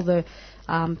and all the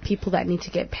people that need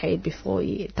to get paid before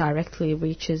it directly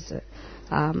reaches it.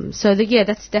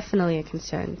 That's definitely a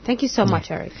concern. Thank you so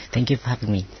much, Eric. Thank you for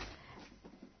having me.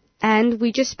 And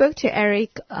we just spoke to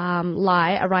Eric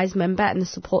Lai, a RISE member and the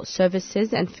Support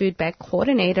Services and Food Bank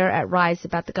Coordinator at RISE,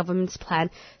 about the government's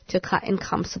plan to cut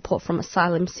income support from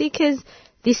asylum seekers.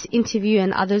 This interview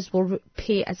and others will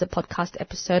appear as a podcast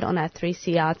episode on our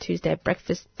 3CR Tuesday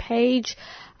Breakfast page.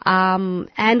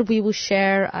 And we will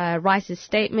share RISE's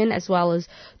statement as well as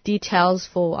details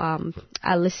for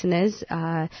our listeners.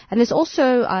 And there's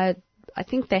also, I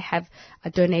think they have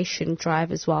a donation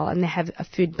drive as well, and they have a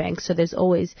food bank. So there's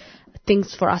always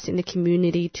things for us in the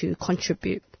community to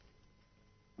contribute.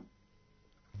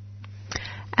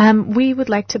 We would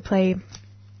like to play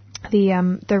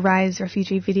the RISE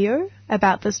refugee video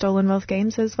about the Stolen Wealth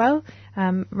Games as well.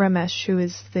 Ramesh, who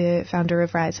is the founder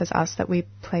of RISE, has asked that we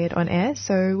play it on air,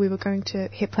 so we were going to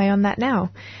hit play on that now.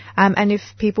 And if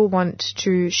people want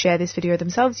to share this video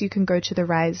themselves, you can go to the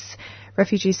RISE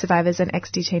Refugee Survivors and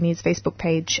Ex-Detainees Facebook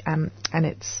page, and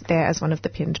it's there as one of the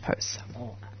pinned posts.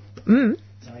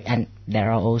 Sorry. And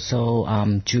there are also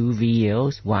two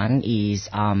videos. One is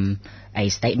a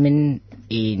statement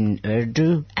in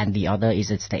Urdu, and the other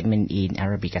is a statement in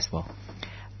Arabic as well.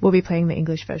 We'll be playing the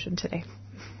English version today.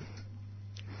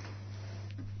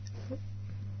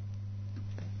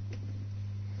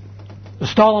 The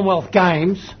Stolen Wealth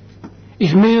Games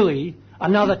is merely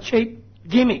another cheap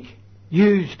gimmick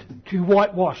used to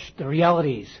whitewash the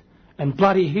realities and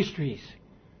bloody histories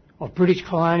of British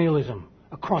colonialism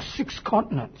across 6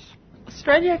 continents.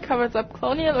 Australia covers up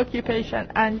colonial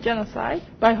occupation and genocide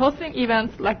by hosting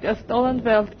events like the Stolen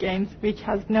Wealth Games, which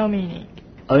has no meaning.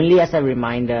 Only as a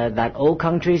reminder that all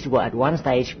countries were at one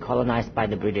stage colonized by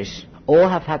the British. All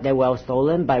have had their wealth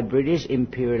stolen by British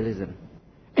imperialism.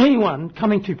 Anyone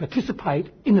coming to participate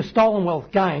in the Stolen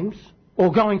Wealth Games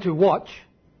or going to watch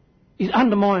is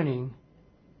undermining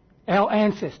our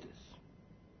ancestors,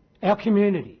 our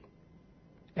community,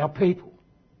 our people,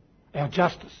 our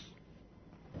justice.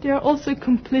 They are also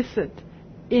complicit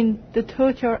in the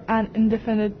torture and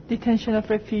indefinite detention of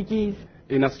refugees.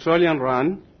 In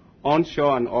Australian-run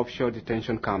onshore and offshore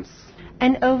detention camps.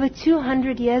 And over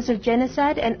 200 years of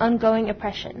genocide and ongoing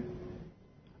oppression.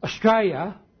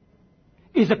 Australia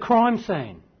is a crime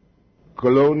scene.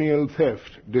 Colonial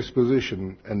theft,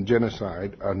 dispossession and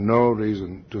genocide are no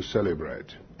reason to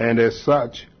celebrate. And as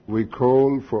such, we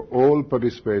call for all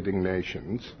participating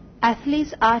nations,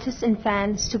 athletes, artists and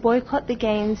fans to boycott the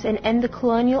Games and end the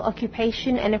colonial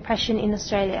occupation and oppression in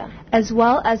Australia, as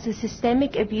well as the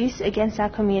systemic abuse against our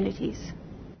communities.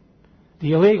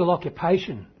 The illegal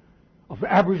occupation of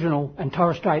Aboriginal and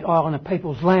Torres Strait Islander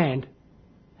people's land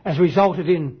has resulted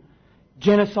in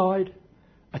genocide,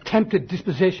 attempted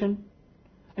dispossession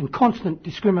and constant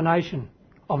discrimination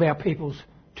of our peoples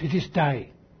to this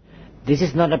day. This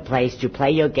is not a place to play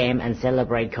your game and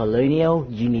celebrate colonial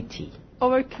unity.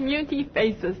 Our community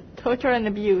faces torture and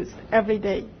abuse every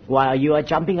day. While you are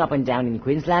jumping up and down in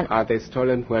Queensland at the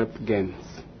Stolen Wealth Games.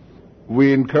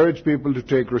 We encourage people to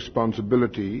take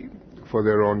responsibility for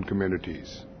their own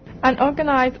communities. And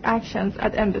organize actions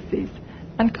at embassies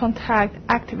and contact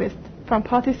activists from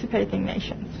participating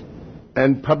nations.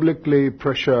 And publicly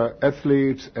pressure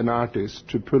athletes and artists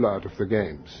to pull out of the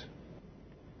games.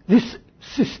 This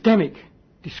systemic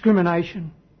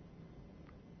discrimination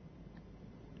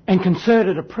and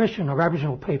concerted oppression of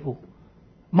Aboriginal people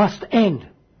must end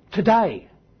today.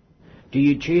 Do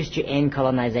you choose to end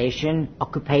colonisation,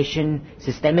 occupation,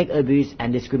 systemic abuse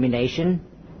and discrimination?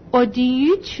 Or do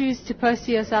you choose to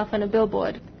poster yourself on a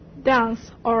billboard,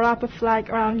 dance or wrap a flag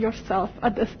around yourself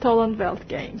at the Stolen Wealth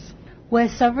Games, where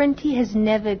sovereignty has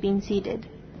never been ceded?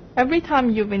 Every time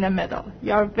you win a medal,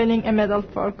 you are winning a medal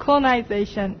for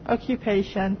colonization,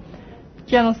 occupation,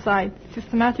 genocide,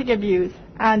 systematic abuse,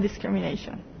 and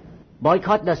discrimination.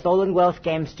 Boycott the Stolen Wealth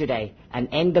Games today and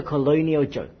end the colonial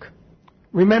joke.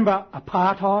 Remember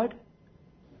apartheid?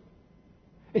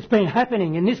 It's been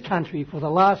happening in this country for the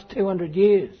last 200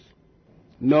 years.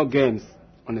 No games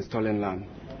on a stolen land.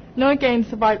 No games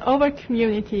while our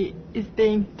community is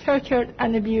being tortured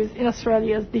and abused in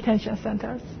Australia's detention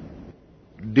centres.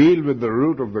 Deal with the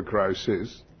root of the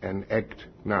crisis and act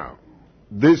now.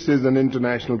 This is an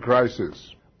international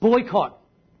crisis. Boycott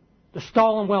the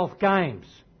Stolen Wealth Games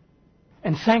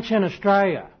and sanction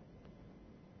Australia.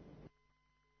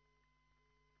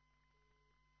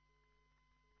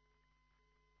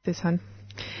 This one.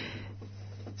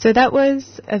 So that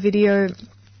was a video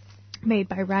made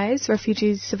by RISE,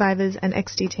 Refugees, Survivors and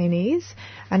Ex-Detainees.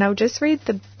 And I'll just read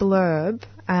the blurb.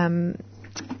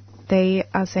 They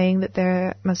are saying that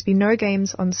there must be no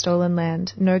games on stolen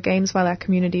land, no games while our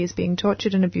community is being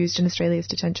tortured and abused in Australia's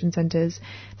detention centres.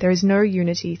 There is no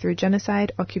unity through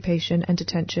genocide, occupation and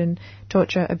detention,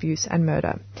 torture, abuse and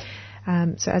murder.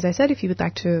 So as I said, if you would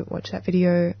like to watch that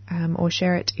video or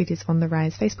share it, it is on the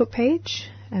RISE Facebook page.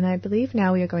 And I believe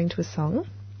now we are going to a song.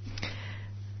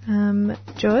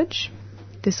 George,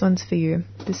 this one's for you.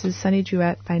 This is Sunny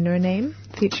Duet by No Name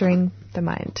featuring The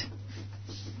Mind.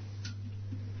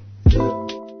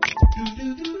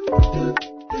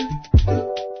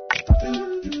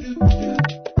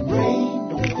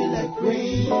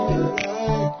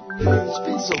 It's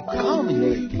been so calming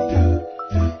lately.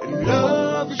 And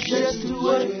love is just a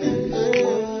word,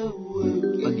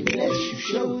 unless you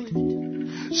show it.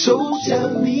 So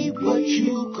tell me what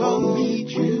you call me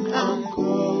when I'm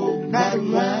not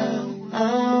around.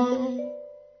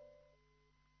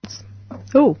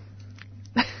 Oh.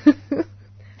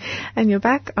 And you're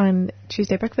back on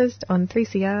Tuesday Breakfast on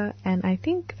 3CR, and I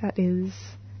think that is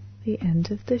the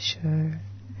end of the show.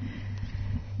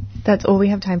 That's all we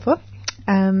have time for.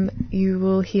 You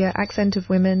will hear Accent of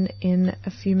Women in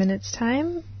a few minutes'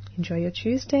 time. Enjoy your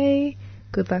Tuesday.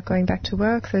 Good luck going back to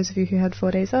work, those of you who had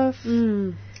 4 days off.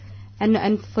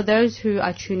 And for those who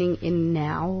are tuning in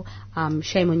now,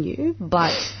 shame on you.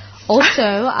 But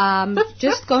also,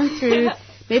 just going through,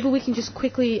 maybe we can just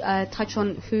quickly touch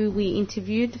on who we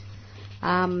interviewed.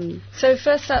 So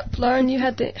first up, Lauren, you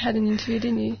had an interview,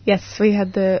 didn't you? Yes, we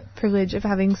had the privilege of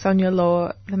having Sonia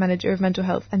Law, the Manager of Mental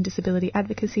Health and Disability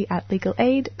Advocacy at Legal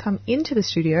Aid, come into the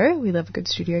studio. We love a good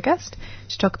studio guest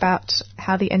to talk about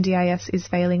how the NDIS is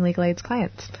failing Legal Aid's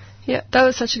clients. Yeah, that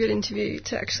was such a good interview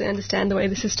to actually understand the way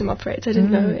the system operates. I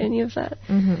didn't know any of that.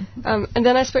 And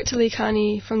then I spoke to Lee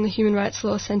Carney from the Human Rights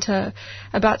Law Centre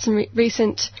about some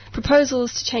recent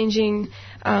proposals to changing,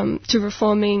 to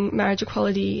reforming marriage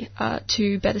equality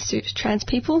to better suit trans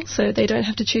people, so they don't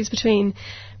have to choose between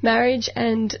marriage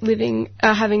and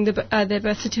having their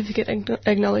birth certificate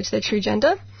acknowledge their true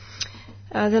gender.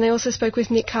 Then I also spoke with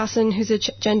Nick Carson, who's a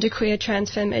genderqueer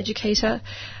trans femme educator,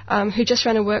 who just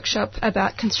ran a workshop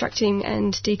about constructing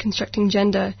and deconstructing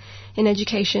gender in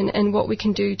education and what we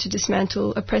can do to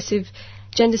dismantle oppressive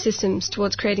gender systems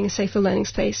towards creating a safer learning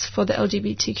space for the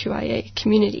LGBTQIA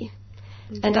community.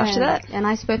 And after that... And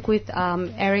I spoke with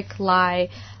Eric Lai,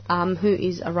 who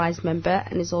is a RISE member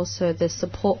and is also the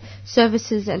Support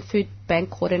Services and Food Bank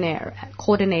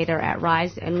coordinator at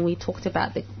RISE, and we talked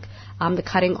about the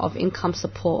cutting of income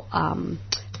support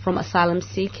from asylum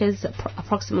seekers.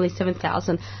 Approximately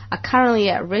 7,000 are currently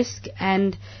at risk,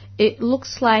 and it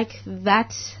looks like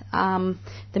that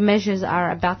the measures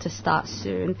are about to start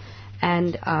soon.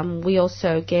 And we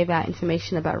also gave out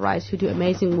information about RISE, who do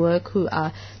amazing work, who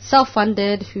are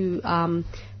self-funded, who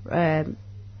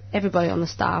everybody on the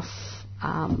staff,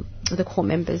 the core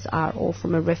members are all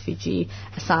from a refugee,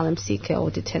 asylum seeker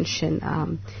or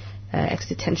detention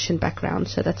ex-detention background,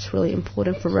 so that's really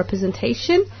important for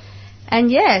representation.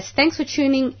 And yes, thanks for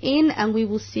tuning in, and we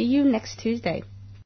will see you next Tuesday.